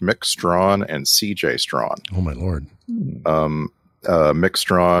named Mick Strawn and CJ Strawn. Oh my lord. Mick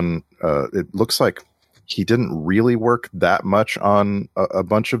Strawn, it looks like he didn't really work that much on a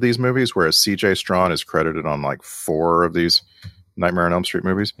bunch of these movies, whereas CJ Strawn is credited on like 4 of these Nightmare on Elm Street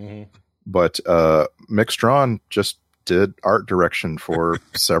movies. Mm-hmm. But Mick Strawn just did art direction for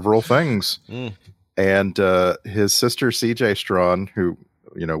several things. And his sister CJ Strawn, who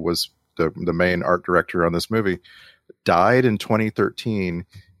was the main art director on this movie, died in 2013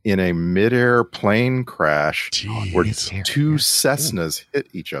 in a midair plane crash where 2 Cessnas hit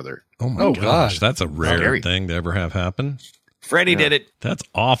each other. Oh my gosh, that's a rare Scary. thing to ever have happen. Freddie did it. That's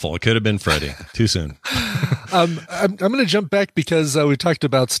awful. It could have been Freddie. Too soon. I'm going to jump back because we talked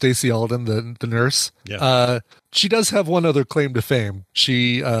about Stacey Alden, the nurse. Yeah. She does have one other claim to fame.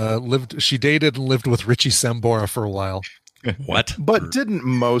 She dated and lived with Richie Sambora for a while. What? But didn't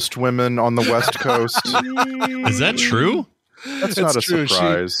most women on the West Coast? Is that true? That's not a true.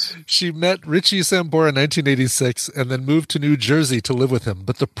 surprise. She met Richie Sambora in 1986 and then moved to New Jersey to live with him.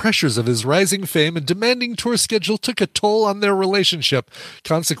 But the pressures of his rising fame and demanding tour schedule took a toll on their relationship.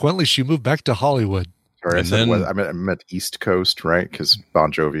 Consequently, she moved back to Hollywood. Sorry, I meant East Coast, right? Because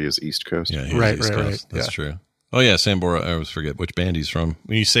Bon Jovi is East Coast. Yeah, he's East Coast. That's true. Oh yeah, Sambora. I always forget which band he's from.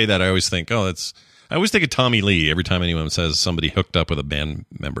 When you say that, I always think, I always think of Tommy Lee every time anyone says somebody hooked up with a band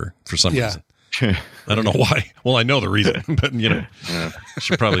member for some reason. I don't know why. Well, I know the reason, but I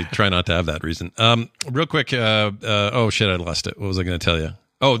should probably try not to have that reason. Real quick. Oh shit, I lost it. What was I going to tell you?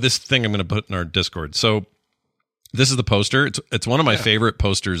 Oh, this thing I'm going to put in our Discord. So this is the poster. It's one of my favorite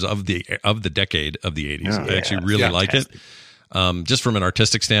posters of the decade of the 80s. I actually really like it. Just from an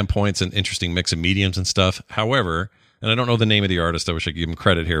artistic standpoint, it's an interesting mix of mediums and stuff. However, and I don't know the name of the artist. I wish I could give him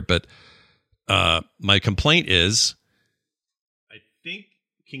credit here, but my complaint is, I think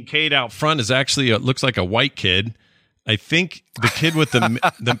Kincaid out front is actually looks like a white kid. I think the kid with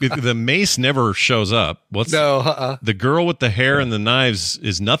the mace never shows up. The girl with the hair and the knives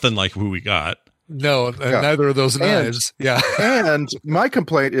is nothing like who we got. No, and neither of those knives. And my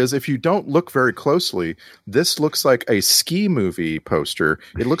complaint is if you don't look very closely, this looks like a ski movie poster.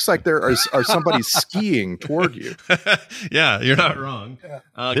 It looks like there are somebody skiing toward you. Yeah, you're not wrong.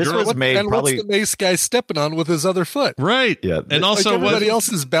 This was made probably. What's the mace guy stepping on with his other foot? Right. Yeah. And also, everybody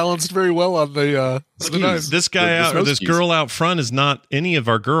else is balanced very well on the knives. This guy or this girl out front is not any of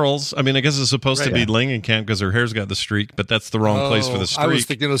our girls. I mean, I guess it's supposed to be Langenkamp because her hair's got the streak, but that's the wrong place for the streak. I was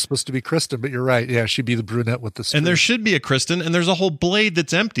thinking it was supposed to be Kristen, but you're right. Yeah, she'd be the brunette with the streak. And there should be a Kristen, and there's a whole blade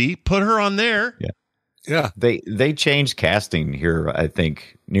that's empty. Put her on there. Yeah. They changed casting here, I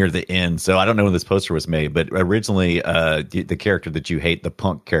think, near the end. So I don't know when this poster was made, but originally the character that you hate, the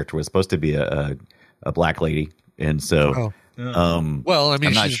punk character, was supposed to be a black lady. And so well, I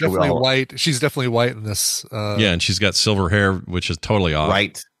mean, she's definitely white. She's definitely white in this. Yeah, and she's got silver hair, which is totally off.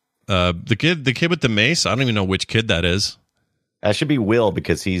 Right. The kid with the mace, I don't even know which kid that is. That should be Will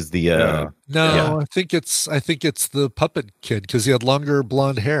because he's the No, I think it's the puppet kid because he had longer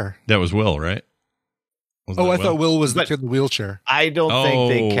blonde hair. That was Will, right? I thought Will was the kid in the wheelchair. I don't think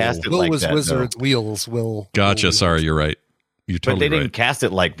they cast it Will like was that. Wizard's Wheels. Will. Gotcha. Will Sorry, you're right. You're totally But they didn't cast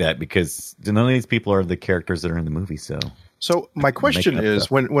it like that because none of these people are the characters that are in the movie. So my question is,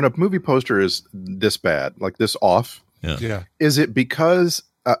 when a movie poster is this bad, like this off, is it because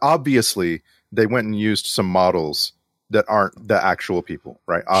obviously they went and used some models that aren't the actual people,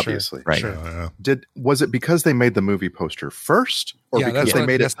 right? Obviously, right? Sure. Was it because they made the movie poster first, or because they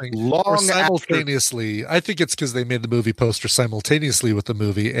made it long simultaneously? I think it's because they made the movie poster simultaneously with the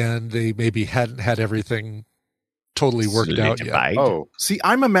movie, and they maybe hadn't had everything totally worked out yet. Oh, see,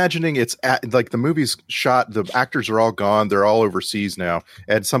 I'm imagining it's like the movie's shot, the actors are all gone, they're all overseas now,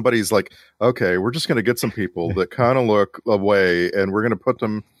 and somebody's like, okay, we're just going to get some people that kind of look away, and we're going to put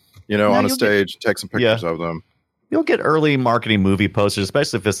them, on a stage, take some pictures of them. You'll get early marketing movie posters,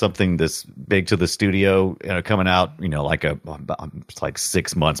 especially if it's something this big to the studio, coming out, like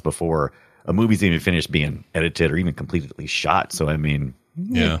 6 months before a movie's even finished being edited or even completely shot. So, I mean,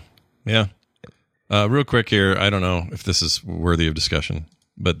 yeah. Real quick here, I don't know if this is worthy of discussion,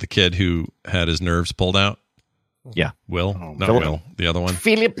 but the kid who had his nerves pulled out, Will, not Philip. Will, the other one,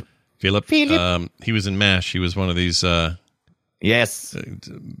 Philip. He was in MASH. He was one of these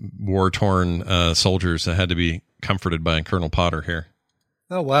war-torn soldiers that had to be comforted by Colonel Potter here.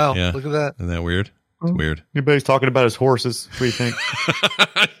 Oh, wow. Yeah. Look at that. Isn't that weird? It's weird. Everybody's talking about his horses. What do you think?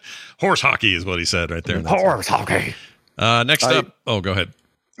 Horse hockey is what he said right there. Horse hockey. Next up. Oh, go ahead.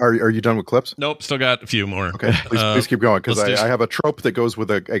 Are you done with clips? Nope. Still got a few more. Okay. Please keep going because I have a trope that goes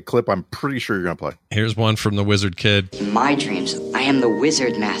with a clip I'm pretty sure you're going to play. Here's one from the Wizard Kid. In my dreams, I am the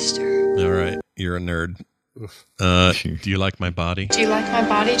Wizard Master. All right. You're a nerd. Do you like my body? Do you like my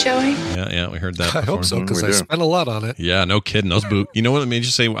body, Joey? Yeah, we heard that before. I hope so, because I spent a lot on it. Yeah, no kidding. Those boobs. You know what I mean?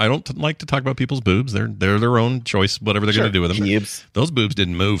 Just say, I don't like to talk about people's boobs. They're their own choice, whatever they're going to do with them. Boobs. Those boobs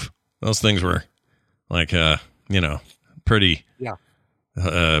didn't move. Those things were like, pretty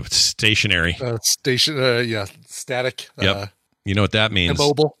stationary. Static. Yep. You know what that means?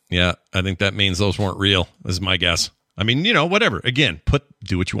 Immobile. Yeah, I think that means those weren't real, is my guess. I mean, whatever. Again,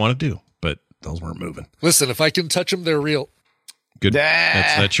 do what you want to do, but those weren't moving. Listen, if I can touch them, they're real. Good.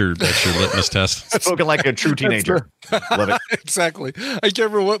 That's your litmus test. Spoken like a true teenager. Love it. Exactly. I can't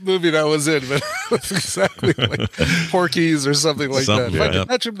remember what movie that was in, but it was exactly like Porky's or something like that. If I can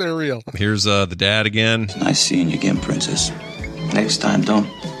touch them, they're real. Here's the dad again. Nice seeing you again, Princess. Next time, don't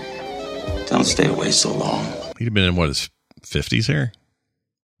stay away so long. He'd have been in his 50s here.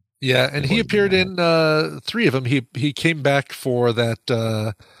 Yeah, and he appeared in 3 of them. He came back for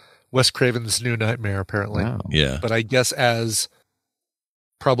that Wes Craven's New Nightmare, apparently. Wow. Yeah. But I guess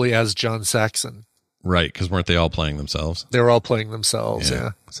probably as John Saxon. Right, because weren't they all playing themselves? They were all playing themselves,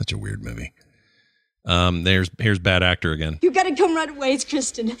 yeah. Such a weird movie. Here's bad actor again. You gotta come right away. It's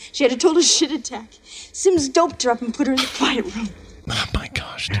Kristen. She had a total shit attack. Sims doped her up and put her in the quiet room. Oh my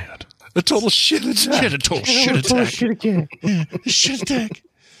gosh, dude. A total shit attack. She had a total shit attack. Shit attack.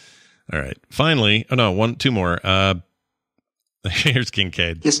 All right. Finally, two more. Here's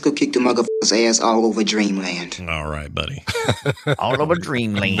Kincaid. Let's go kick the motherfucker's ass all over Dreamland. All right, buddy. All over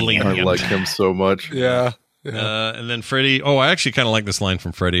Dreamland. I like him so much. Yeah. And then Freddie. Oh, I actually kind of like this line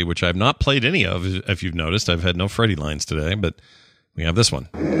from Freddie, which I've not played any of. If you've noticed, I've had no Freddie lines today, but we have this one.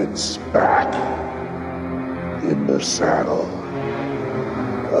 It's back in the saddle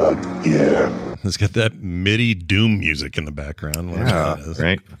again. Let's get that MIDI Doom music in the background. Yeah, that is.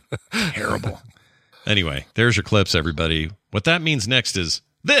 Right. Terrible. Anyway, there's your clips, everybody. What that means next is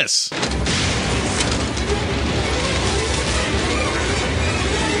this.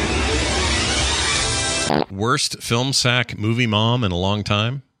 Worst film sack movie mom in a long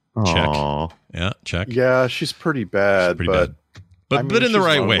time? Check. Yeah, check. Yeah, she's pretty bad, but in the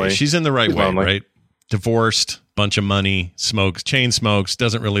right way. She's in the right way, lonely. right? Divorced, bunch of money, chain smokes,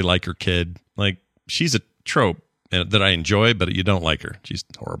 doesn't really like her kid. Like, she's a trope that I enjoy, but you don't like her. She's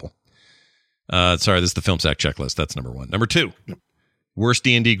horrible. Sorry, this is the Film Sack checklist. That's number 1. Number 2, worst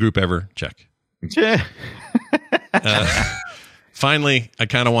D&D group ever. Check. Yeah. Finally, I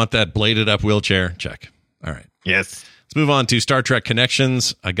kind of want that bladed up wheelchair. Check. All right. Yes. Let's move on to Star Trek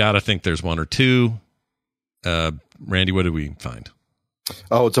Connections. I got to think there's 1 or 2. Randy, what did we find?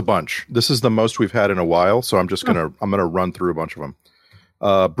 Oh, it's a bunch. This is the most we've had in a while, so I'm gonna run through a bunch of them.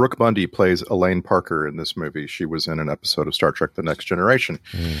 Brooke Bundy plays Elaine Parker in this movie. She was in an episode of Star Trek The Next Generation.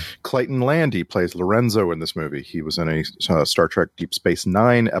 Clayton Landy plays Lorenzo in this movie. He was in a Star Trek Deep Space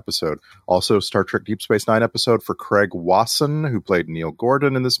Nine episode. Also, Star Trek Deep Space Nine episode for Craig Wasson, who played Neil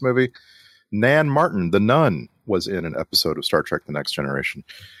Gordon in this movie. Nan Martin, the nun, was in an episode of Star Trek The Next Generation.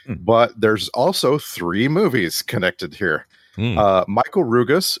 But there's also 3 movies connected here. Michael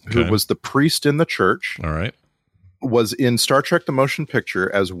Rugas, who was the priest in the church. All right. Was in Star Trek The Motion Picture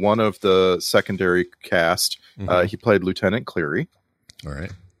as one of the secondary cast. He played Lieutenant Cleary. All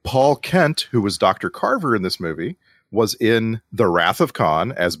right. Paul Kent, who was Dr. Carver in this movie, was in The Wrath of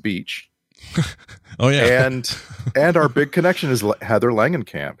Khan as Beach. Oh, yeah. And our big connection is Heather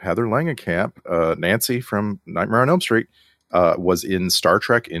Langenkamp. Heather Langenkamp, Nancy from Nightmare on Elm Street, was in Star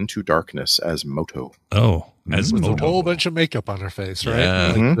Trek Into Darkness as Moto. Oh, as with Moto. A whole bunch of makeup on her face, right? Yeah.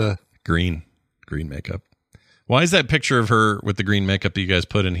 Like the green makeup. Why is that picture of her with the green makeup that you guys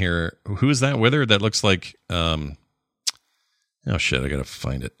put in here? Who is that with her? That looks like, oh shit, I gotta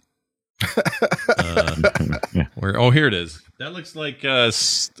find it. Where? Oh, here it is. That looks like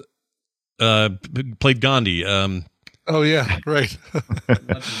played Gandhi. Oh yeah, right.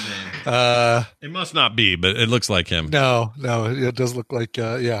 What's his name? It must not be, but it looks like him. No, it does look like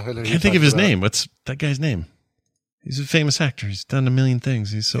yeah. I can't think of his name. What's that guy's name? He's a famous actor. He's done a million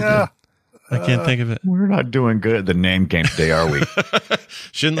things. He's so good. I can't think of it. We're not doing good at the name game today, are we?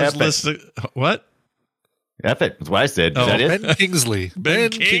 Schindler's List. What? F it. That's what I said. Is that it? Ben Kingsley. Ben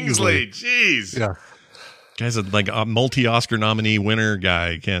Kingsley. Jeez. Yeah. Guy's like a multi-Oscar nominee winner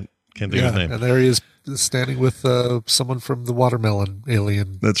guy. Can't think of his name. And there he is standing with someone from the Watermelon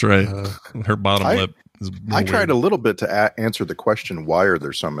Alien. That's right. Her bottom lip. I tried a little bit to answer the question, why are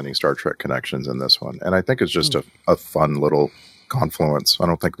there so many Star Trek connections in this one? And I think it's just a fun little confluence. I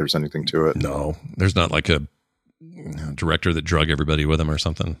don't think there's anything to it. No, there's not like a director that drug everybody with him or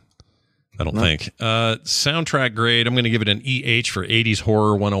something. I don't think. Soundtrack grade, I'm going to give it an EH for 80s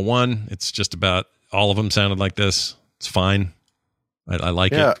Horror 101. It's just about all of them sounded like this. It's fine. I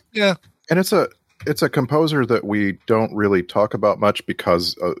like it. Yeah. And it's a composer that we don't really talk about much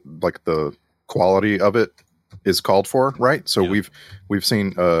because like the quality of it is called for, right? So we've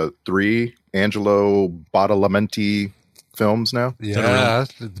seen 3 Angelo Badalamenti films now. Yeah,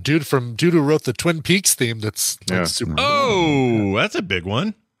 the dude who wrote the Twin Peaks theme. That's super. Oh, that's a big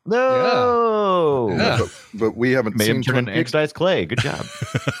one. No, yeah. But we haven't made seen him turn into anodized clay. Good job.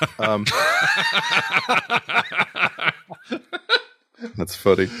 That's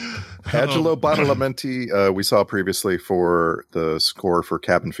funny. Angelo Badalamenti, we saw previously for the score for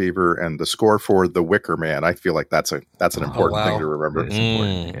Cabin Fever and the score for The Wicker Man. I feel like that's an important thing to remember.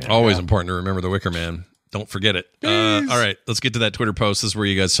 Always important to remember The Wicker Man. Don't forget it. All right, let's get to that Twitter post. This is where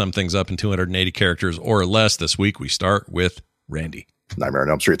you guys sum things up in 280 characters or less. This week, we start with Randy. Nightmare on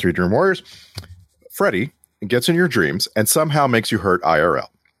Elm Street 3 Dream Warriors. Freddy gets in your dreams and somehow makes you hurt IRL.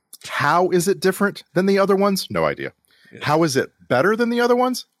 How is it different than the other ones? No idea. How is it better than the other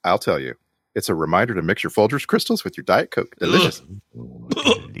ones? I'll tell you. It's a reminder to mix your Folgers crystals with your Diet Coke. Delicious.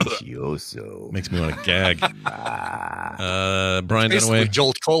 Delicioso. Makes me want to gag. Brian Dunaway.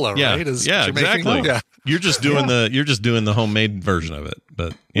 Jolt Cola, right? Exactly. Yeah. You're just doing the homemade version of it.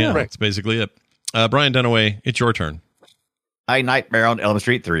 But that's basically it. Brian Dunaway, it's your turn. Nightmare on Elm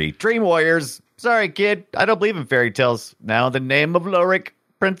Street 3. Dream Warriors. Sorry, kid. I don't believe in fairy tales. Now in the name of Lorik,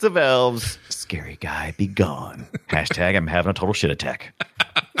 Prince of Elves. Scary guy, be gone. Hashtag I'm having a total shit attack.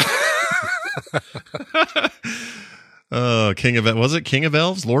 King of was it King of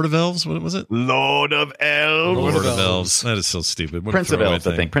Elves? Lord of Elves? What was it? Lord of Elves. Lord of Elves. That is so stupid. What Prince of Elves,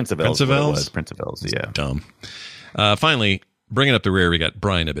 I think. Prince of Elves. Prince of Elves? Prince of Elves, yeah. Dumb. Finally, bringing up the rear, we got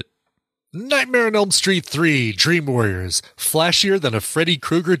Brian Ibbett. Nightmare on Elm Street 3, Dream Warriors. Flashier than a Freddy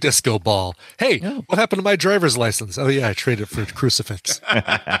Krueger disco ball. Hey, what happened to my driver's license? Oh, yeah, I traded for a crucifix.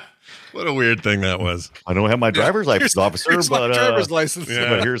 What a weird thing that was. I don't have my driver's license, officer, here's but my driver's license.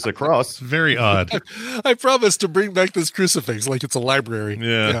 But here's the cross. Very odd. I promised to bring back this crucifix like it's a library.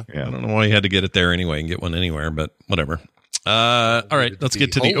 Yeah. I don't know why you had to get it there anyway and get one anywhere, but whatever. All right, let's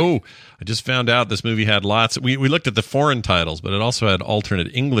get to the. I just found out this movie had lots. We looked at the foreign titles, but it also had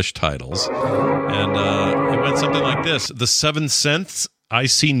alternate English titles, and it went something like this: The Seventh Sense. I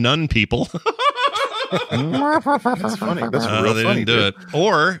See None People. That's funny. That's real they funny. didn't do it.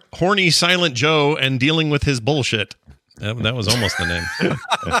 Or Horny Silent Joe and Dealing with His Bullshit. That was almost the name.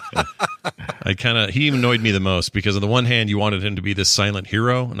 He annoyed me the most because on the one hand you wanted him to be this silent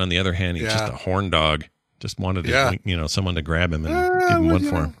hero, and on the other hand he's just a horn dog. Just wanted to, someone to grab him and give him one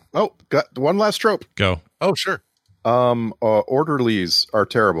for him. Oh, got one last trope. Go. Oh, sure. Orderlies are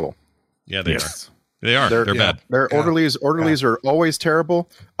terrible. Yeah, they are. They are. They're bad. Orderlies are always terrible.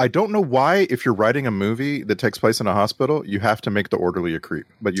 I don't know why, if you're writing a movie that takes place in a hospital, you have to make the orderly a creep,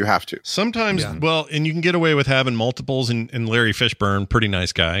 but you have to. Sometimes, well, and you can get away with having multiples, and Larry Fishburne, pretty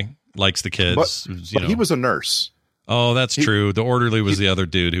nice guy, likes the kids. But he was a nurse. Oh, that's true. The orderly was the other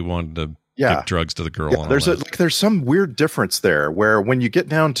dude who wanted to give drugs to the girl. Yeah, there's some weird difference there where when you get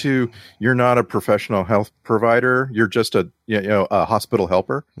down to you're not a professional health provider, you're just a hospital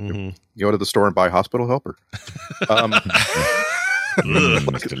helper. Mm-hmm. You go to the store and buy hospital helper.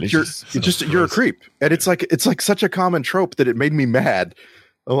 You're a creep, and it's like such a common trope that it made me mad.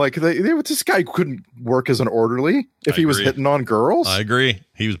 Like this guy couldn't work as an orderly if he was hitting on girls. I agree.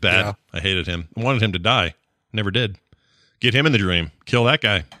 He was bad. Yeah. I hated him. I wanted him to die. Never did. Get him in the dream. Kill that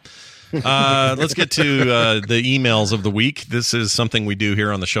guy. Let's get to the emails of the week. This is something we do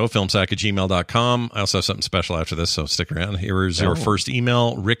here on the show, filmsack@gmail.com. I also have something special after this, so stick around. Here is your first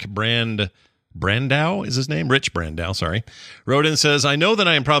email. Rick Brandow is his name? Rich Brandow, sorry. Wrote in and says, I know that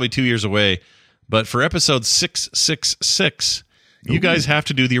I am probably 2 years away, but for episode 666, you guys have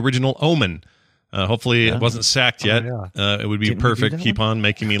to do the original Omen. Hopefully it wasn't sacked yet. It would be perfect. Keep on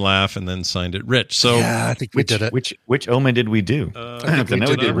making me laugh, and then signed it Rich. So I think we did it. Which Omen did we do? I think we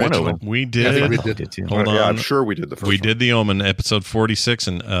did the one original. We did. We did. Hold on. Yeah, I'm sure we did the first We one. did the Omen, episode 46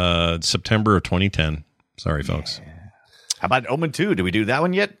 in September of 2010. Sorry, folks. How about Omen 2? Did we do that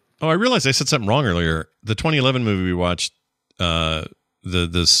one yet? Oh, I realized I said something wrong earlier. The 2011 movie we watched, oh no,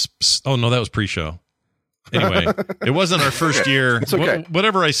 that was pre-show. Anyway, it wasn't our first year. It's okay.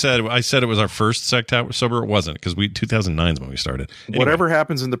 Whatever I said it was our first Sect Sober. It wasn't, because 2009 is when we started. Anyway, whatever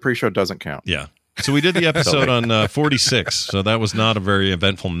happens in the pre-show doesn't count. Yeah. So we did the episode on 46. So that was not a very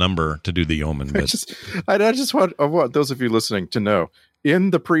eventful number to do the Omen. But I just want those of you listening to know.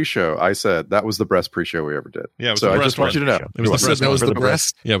 In the pre-show, I said that was the best pre-show we ever did. Yeah, it was so I just want you to know. It was the best. That was the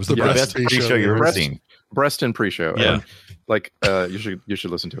breast. Yeah, it was the best pre-show you've ever seen. Breast and pre-show. Yeah. And, you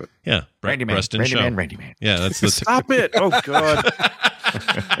should listen to it. Yeah. Randy Man. Yeah, that's the Stop it. Oh God.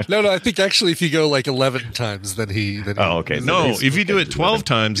 No, I think actually if you go like 11 times, then he okay. No, if you do it 12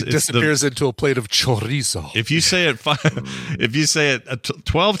 times, it disappears into a plate of chorizo. If you say it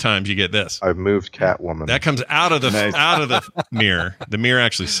 12 times, you get this. I've moved Catwoman. That comes out of the mirror. The mirror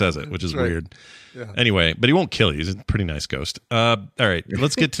actually says it, which is weird. Yeah. Anyway, but he won't kill you. He's a pretty nice ghost. All right,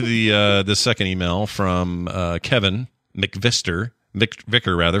 let's get to the second email from Kevin Vicker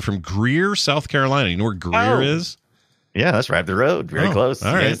from Greer, South Carolina. You know where Greer is? Yeah, that's right up the road. Very close.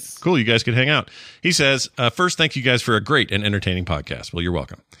 All right. Yes. Cool. You guys could hang out. He says, first, thank you guys for a great and entertaining podcast. Well, you're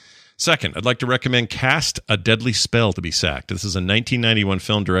welcome. Second, I'd like to recommend Cast a Deadly Spell to be sacked. This is a 1991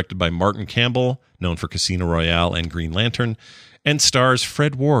 film directed by Martin Campbell, known for Casino Royale and Green Lantern, and stars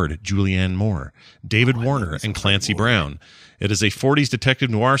Fred Ward, Julianne Moore, David Warner, and Clancy Brown. It is a 40s detective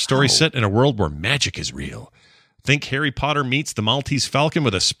noir story set in a world where magic is real. Think Harry Potter meets the Maltese Falcon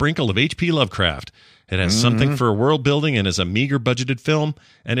with a sprinkle of H.P. Lovecraft. It has something for a world building and is a meager budgeted film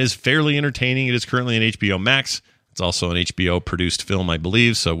and is fairly entertaining. It is currently on HBO Max. It's also an HBO produced film, I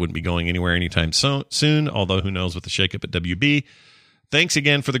believe, so it wouldn't be going anywhere anytime soon, although who knows with the shakeup at WB. Thanks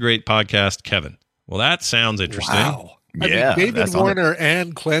again for the great podcast, Kevin. Well, that sounds interesting. Wow. I mean, David Warner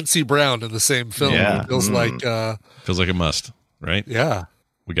and Clancy Brown in the same film. Yeah. It feels like a must, right? Yeah.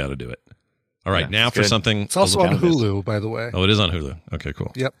 We got to do it. All right, now for something. It's also on Hulu, by the way. Oh, it is on Hulu. Okay,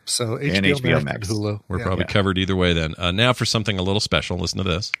 cool. Yep. So HBO Max and Hulu. We're probably covered either way then. Now for something a little special. Listen to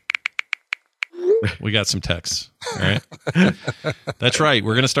this. We got some texts. All right. That's right.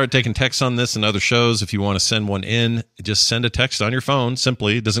 We're going to start taking texts on this and other shows. If you want to send one in, just send a text on your phone.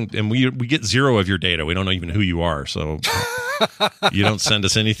 Simply, it doesn't, and we get zero of your data. We don't know even who you are, so you don't send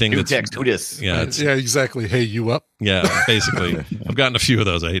us anything. New text. Who dis? Yeah, exactly. Hey, you up? Yeah, basically. I've gotten a few of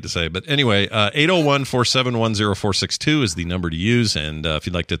those. I hate to say, but anyway, 801-471-0462 is the number to use, and if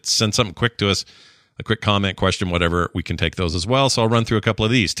you'd like to send something quick to us, a quick comment, question, whatever, we can take those as well. So I'll run through a couple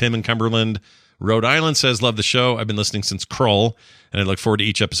of these. Tim in Cumberland, Rhode Island says, love the show. I've been listening since Kroll, and I look forward to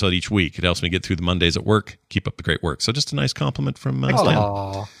each episode each week. It helps me get through the Mondays at work. Keep up the great work. So just a nice compliment from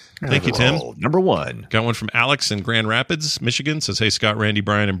Tim. Thank you, Tim. Number 1. Got one from Alex in Grand Rapids, Michigan. Says, hey, Scott, Randy,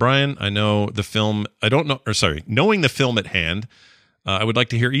 Brian, and Brian. I know the film. Knowing the film at hand, I would like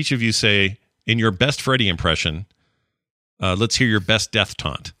to hear each of you say, in your best Freddy impression, let's hear your best death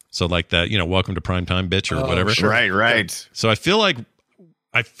taunt. So like that, welcome to primetime, bitch, or whatever. Sure. Right. So I feel like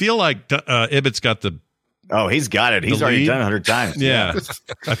Ibbott's got the. Oh, he's got it. He's already done 100 times. Yeah.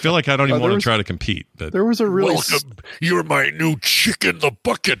 I feel like I don't even want to try to compete. But there was a really welcome. You're my new chick in the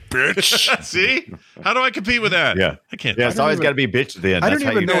bucket, bitch. See? How do I compete with that? Yeah. I can't. Yeah, it's always got to be bitch at the end. I don't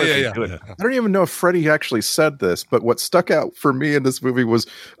even know. I don't even know if Freddy actually said this, but what stuck out for me in this movie was,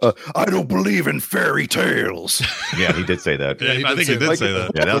 "I don't believe in fairy tales." Yeah, he did say that. Yeah, I think he did say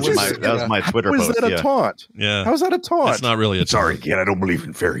that. Yeah, that was my Twitter post. How is that a taunt? Yeah. How is that a taunt? It's not really a taunt. Sorry, kid, I don't believe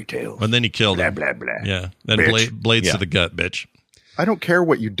in fairy tales. And then he killed him. Blah, blah. Yeah. Then blades to the gut, bitch. I don't care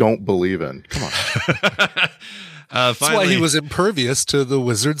what you don't believe in. Come on. That's why he was impervious to the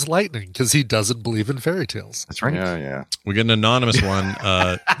wizard's lightning, because he doesn't believe in fairy tales. That's right. Yeah. We get an anonymous one.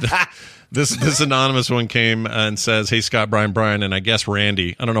 This anonymous one came and says, hey, Scott, Brian, and I guess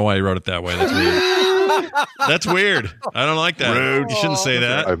Randy. I don't know why he wrote it that way. That's weird. That's weird. I don't like that. Rude. You shouldn't say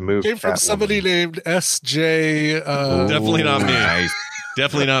that. I've moved. Came from somebody named S.J. Definitely not me. Nice.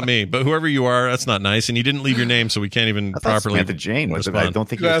 Definitely not me. But whoever you are, that's not nice. And you didn't leave your name, so we can't even properly. Samantha Jane was it? respond. I don't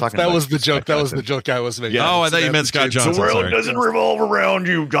think he was talking that about was the joke. That was the joke I was making. Oh, I thought you meant Scott Johnson. The world Sorry. doesn't revolve around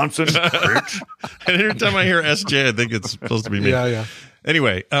you, Johnson. And every time I hear SJ, I think it's supposed to be me. Yeah.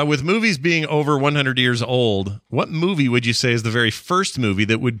 Anyway, with movies being over 100 years old, what movie would you say is the very first movie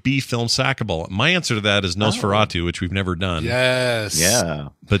that would be film sackable? My answer to that is Nosferatu, which we've never done. Yes. Yeah.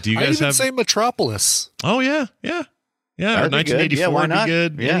 But do you guys have? say Metropolis? Oh yeah. That'd be 1984 good. Yeah, why would be not?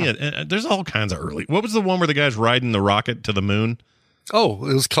 good. Yeah. There's all kinds of early. What was the one where the guy's riding the rocket to the moon? Oh,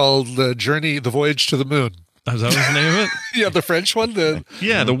 it was called The Voyage to the Moon. Is that the name of it? Yeah, the French one. The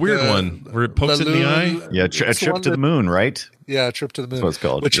weird one where it pokes it in the eye. Yeah, a trip to the moon, right? Yeah, a trip to the moon. That's what it's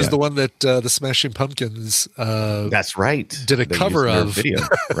called. Which is the one that the Smashing Pumpkins. That's right. Did a cover of video,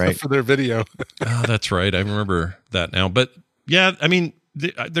 right? for their video. Oh, that's right. I remember that now. But yeah, I mean,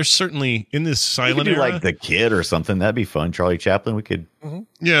 there's certainly in this silent era, like The Kid or something. That'd be fun. Charlie Chaplin. We could. Mm-hmm.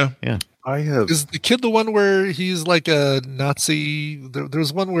 Yeah. Is The Kid the one where he's like a Nazi?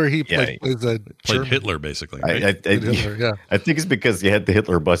 There's one where he plays played Hitler, basically. Right? Hitler, I think it's because you had the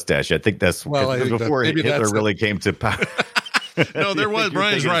Hitler mustache. I think that's before Hitler really came to power. No, there was.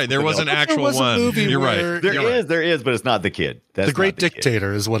 Brian's right. There was an actual one. You're right. There is, but it's not The Kid. That's The Great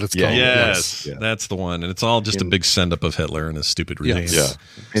Dictator is what it's called. Yes, that's the one, and it's all just a big send up of Hitler and his stupid regime. Yeah,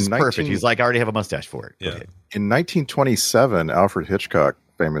 it's perfect. He's like, I already have a mustache for it. Yeah. In 1927, Alfred Hitchcock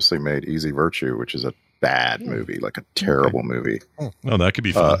famously made Easy Virtue, which is a bad movie, like a terrible movie. Oh, that could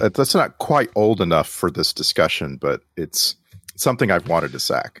be fun. That's not quite old enough for this discussion, but it's something I've wanted to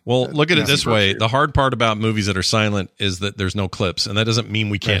sack. Well, look at it this way. The hard part about movies that are silent is that there's no clips, and that doesn't mean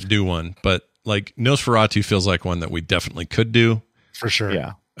we can't do one. But like Nosferatu feels like one that we definitely could do. For sure.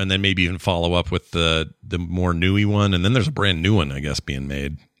 Yeah. And then maybe even follow up with the more newy one. And then there's a brand new one, I guess, being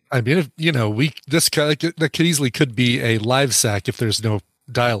made. I mean, that could easily be a live sack if there's no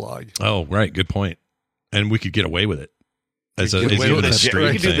dialogue. Oh, right. Good point. And we could get away with it. We could do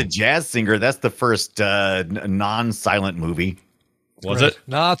The Jazz Singer. That's the first non-silent movie. Was it?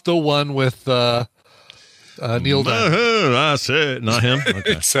 Not the one with Neil Diamond. I said not him.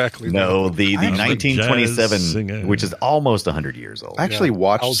 Okay. Exactly. No, the 1927, which is almost 100 years old. I actually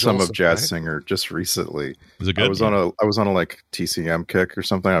watched some of Jazz Singer just recently. Is it good? I was on a like TCM kick or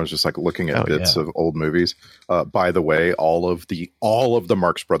something. I was just like looking at bits of old movies. By the way, all of the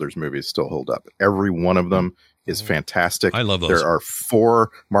Marx Brothers movies still hold up. Every one of them is fantastic. I love those. There are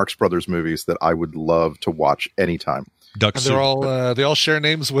 4 Marx Brothers movies that I would love to watch anytime. Duck and they all share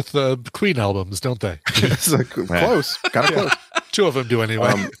names with the Queen albums, don't they? It's like close, kind of close. 2 of them do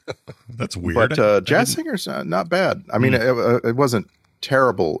anyway. That's weird. But Jazz Singer's not bad. I mean, it wasn't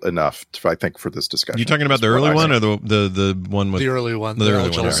terrible enough, I think, for this discussion. You talking about the early one or the one with the early one, the Al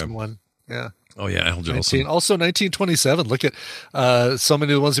Jolson one? Yeah. Oh yeah, Al Jolson. Also 1927. Look at so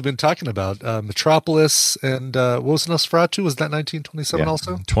many of the ones we've been talking about. Metropolis and what was Nosferatu? Was that 1927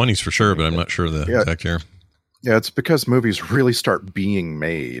 also? 20s for sure, but I'm not sure the exact year. Yeah, it's because movies really start being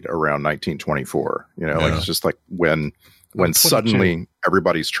made around 1924. Like it's just like when suddenly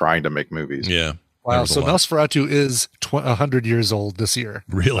everybody's trying to make movies. Yeah. Wow. So Nosferatu is 100 years old this year.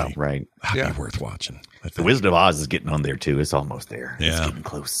 Really? Wow, right. That'd be worth watching. The Wizard of Oz is getting on there too. It's almost there. Yeah. It's getting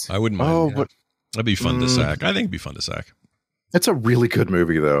close. I wouldn't mind. But that'd be fun to sack. I think it'd be fun to sack. It's a really good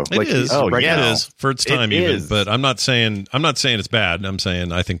movie, though. It is. Right it now. is for its time, even. But I'm not saying it's bad. I'm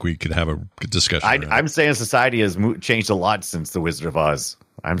saying I think we could have a good discussion. I'm saying society has changed a lot since The Wizard of Oz.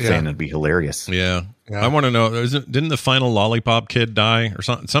 I'm saying it'd be hilarious. Yeah. I want to know, didn't the final Lollipop Kid die or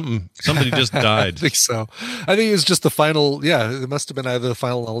something? Somebody just died. I think so. I think it was just the final. Yeah, it must have been either the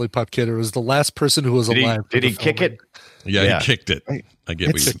final Lollipop Kid or it was the last person who was alive. Did he kick it? Yeah, he kicked it. I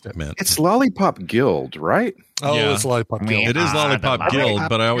get what you meant. It's Lollipop Guild, right? Oh, it's Lollipop Guild. It is Lollipop Guild,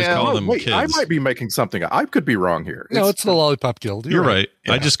 but I always call them kids. I might be making something. I could be wrong here. No, it's the Lollipop Guild. You're right.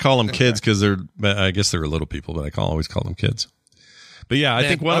 Yeah. I just call them kids because I guess they're little people, but I always call them kids. But yeah, I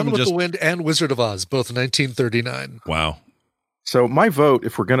think one of them with the Wind and Wizard of Oz, both 1939. Wow. So my vote,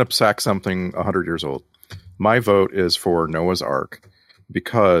 if we're going to sack something 100 years old, my vote is for Noah's Ark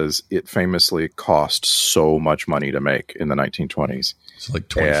because it famously cost so much money to make in the 1920s. It's like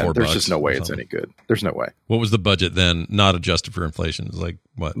 $24. There's just no way it's any good. There's no way. What was the budget then? Not adjusted for inflation. It was like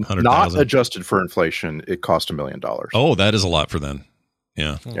what, 100,000? Not adjusted for inflation. It cost $1 million. Oh, that is a lot for then.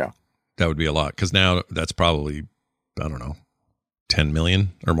 Yeah. Yeah. That would be a lot because now that's probably, I don't know, 10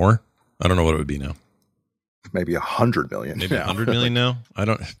 million or more. I don't know what it would be now. Maybe 100 million. Maybe 100 million now. I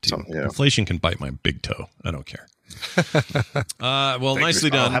don't. Inflation can bite my big toe. I don't care. Well, nicely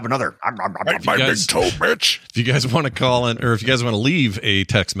done. I'll have another. My big toe, bitch. If you guys want to call in, or if you guys want to leave a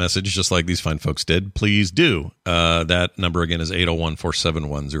text message, just like these fine folks did, please do. That number again is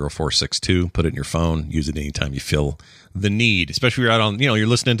 801-471-0462. Put it in your phone. Use it anytime you feel the need, especially if you're out on, you're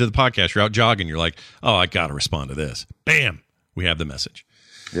listening to the podcast, you're out jogging, you're like, oh, I got to respond to this. Bam. We have the message.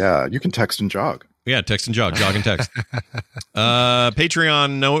 Yeah, you can text and jog. Yeah, text and jog and text.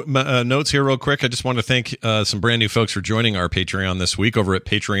 Patreon notes here real quick. I just want to thank some brand new folks for joining our Patreon this week over at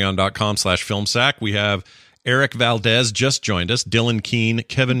patreon.com/filmsack. We have Eric Valdez just joined us, Dylan Keene,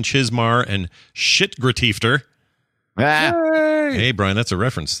 Kevin Chismar, and Shitgratiefter. Hey, Brian, that's a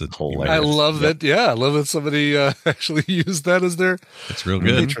reference. That's hilarious. I love that. Yeah, I love that somebody actually used that as their It's real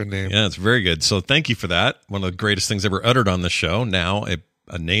good. patron name. Yeah, it's very good. So thank you for that. One of the greatest things ever uttered on the show. Now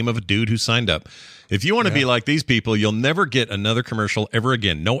a name of a dude who signed up. If you want to be like these people, you'll never get another commercial ever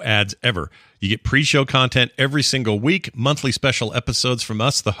again. No ads ever. You get pre-show content every single week, monthly special episodes from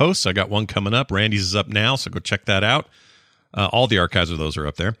us, the hosts. I got one coming up. Randy's is up now, so go check that out. All the archives of those are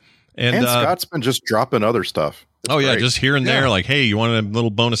up there. And Scott's been just dropping other stuff. That's great. Just here and there, like, hey, you want a little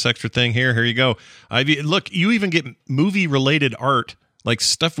bonus extra thing here? Here you go. Look, you even get movie-related art, like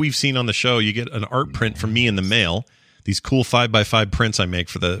stuff we've seen on the show. You get an art print from me in the mail. These cool 5x5 prints I make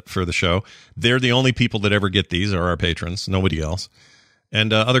for the show. They're the only people that ever get these are our patrons, nobody else.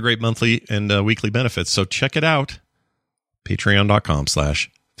 And other great monthly and weekly benefits. So check it out.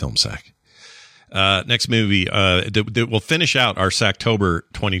 Patreon.com/filmsack. Next movie that will finish out our Sacktober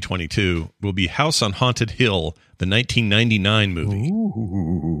 2022 will be House on Haunted Hill, the 1999 movie.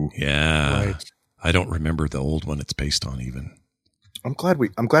 Ooh. Yeah. Right. I don't remember the old one it's based on even. I'm glad we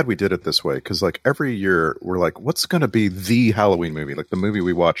did it this way because like every year we're like, what's going to be the Halloween movie, like the movie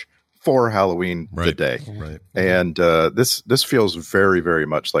we watch for Halloween the day. Right. And this feels very, very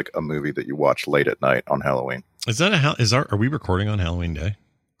much like a movie that you watch late at night on Halloween. Are we recording on Halloween Day?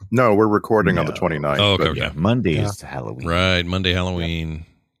 No, we're recording on the 29th. Oh, okay. Yeah, Monday is Halloween. Right, Monday Halloween.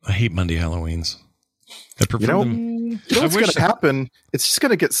 I hate Monday Halloweens. I prefer them. What's going to happen? It's just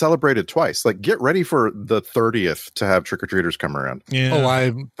going to get celebrated twice. Like, get ready for the 30th to have trick-or-treaters come around. Yeah. Oh,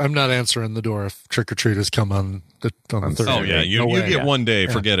 I'm not answering the door if trick-or-treaters come on the 30th. Oh, yeah. You get one day.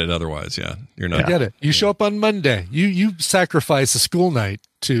 Forget it. Otherwise, you're not. Forget it. You show up on Monday. You sacrifice a school night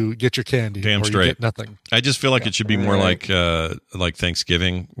to get your candy. Damn or straight. You get nothing. I just feel like it should be more like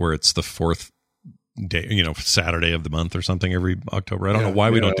Thanksgiving, where it's the fourth day, Saturday of the month or something every October. I don't know why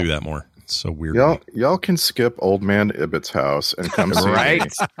we don't do that more. It's so weird. Y'all can skip Old Man Ibbott's house and come see me.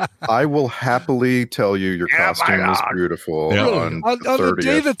 I will happily tell you your costume is beautiful on the 30th. On the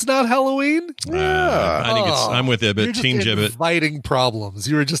day that's not Halloween? Yeah. I think I'm with Ibbott. You're just Team Gibbet. Inviting problems.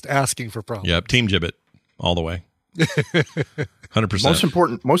 You were just asking for problems. Yep. Team Gibbet all the way.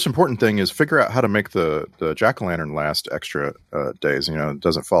 100%. Most important thing is figure out how to make the jack-o'-lantern last extra days. It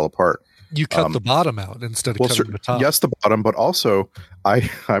doesn't fall apart. You cut the bottom out instead of cutting the top. Yes, the bottom, but also I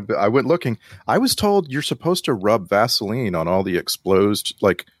went looking. I was told you're supposed to rub Vaseline on all the exposed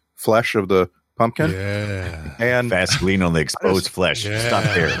flesh of the pumpkin. Yeah, and Vaseline on the exposed flesh. Yeah. Stop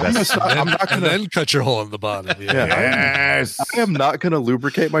there. I'm not going to then cut your hole in the bottom. Yeah. Yes, I am not going to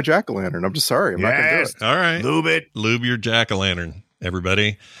lubricate my jack-o'-lantern. I'm just sorry. I'm not going to do it. All right, lube your jack-o'-lantern,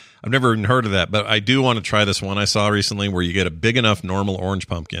 everybody. I've never even heard of that, but I do want to try this one I saw recently where you get a big enough normal orange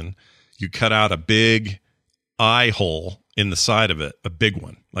pumpkin. You cut out a big eye hole in the side of it, a big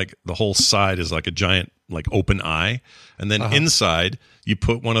one. Like the whole side is like a giant, open eye. And then inside you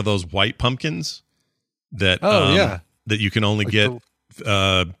put one of those white pumpkins that, that you can only get,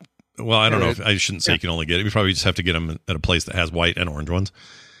 Well, I don't know if I shouldn't say you can only get it. You probably just have to get them at a place that has white and orange ones.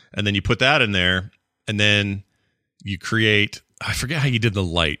 And then you put that in there, and then you create, I forget how you did the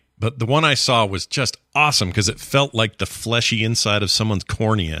light, but the one I saw was just awesome because it felt like the fleshy inside of someone's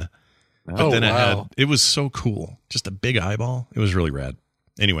cornea. But then it was so cool. Just a big eyeball. It was really rad.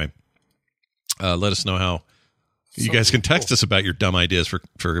 Anyway, let us know how you guys can text us about your dumb ideas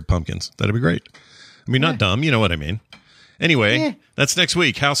for pumpkins. That'd be great. I mean, not dumb. You know what I mean. Anyway, that's next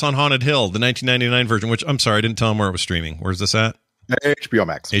week. House on Haunted Hill, the 1999 version, which I'm sorry, I didn't tell them where it was streaming. Where's this at? HBO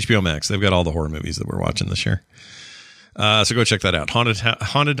Max. HBO Max. They've got all the horror movies that we're watching this year. So go check that out.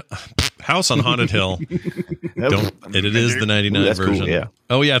 Haunted House on Haunted Hill. It is the 99 version. Cool, yeah.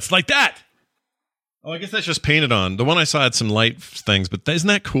 Oh, yeah. It's like that. Oh, I guess that's just painted on. The one I saw had some light things, but isn't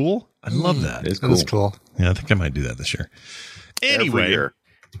that cool? I love that. It's cool. Cool. Yeah, I think I might do that this year. Anyway.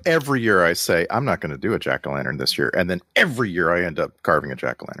 Every year I say, I'm not going to do a jack-o'-lantern this year. And then every year I end up carving a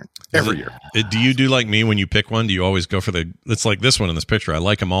jack-o'-lantern. Every year. Do you do like me when you pick one? Do you always go for it's like this one in this picture. I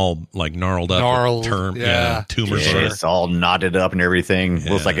like them all like gnarled up. Tumors. Yeah, it's all knotted up and everything.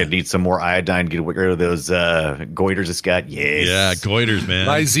 Yeah. Looks like it needs some more iodine to get rid of those goiters it's got. Yes. Yeah, goiters, man.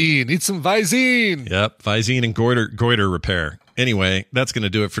 Visine. Need some Visine. Yep, Visine and goiter repair. Anyway, that's going to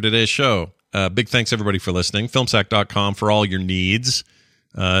do it for today's show. Big thanks, everybody, for listening. Filmsack.com for all your needs.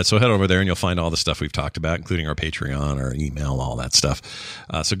 So head over there and you'll find all the stuff we've talked about, including our Patreon, our email, all that stuff.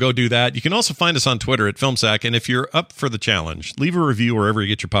 So go do that. You can also find us on Twitter at FilmSack. And if you're up for the challenge, leave a review wherever you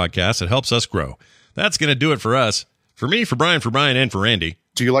get your podcasts. It helps us grow. That's going to do it for us. For me, for Brian, and for Randy.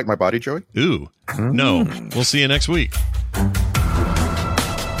 Do you like my body, Joey? Ooh, no. We'll see you next week.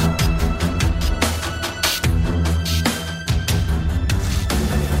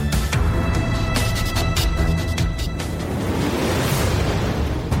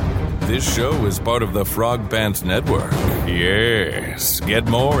 This show is part of the Frog Pants Network. Yes. Get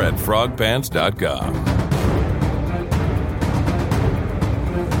more at frogpants.com.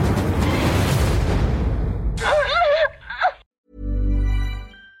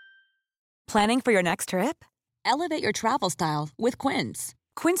 Planning for your next trip? Elevate your travel style with Quince.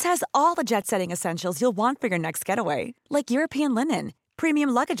 Quince has all the jet-setting essentials you'll want for your next getaway, like European linen, premium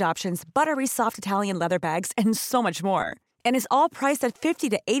luggage options, buttery soft Italian leather bags, and so much more. And is all priced at 50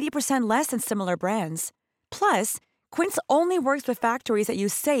 to 80% less than similar brands. Plus, Quince only works with factories that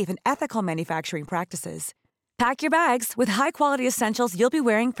use safe and ethical manufacturing practices. Pack your bags with high-quality essentials you'll be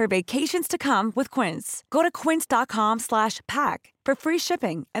wearing for vacations to come with Quince. Go to quince.com/pack for free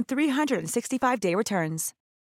shipping and 365-day returns.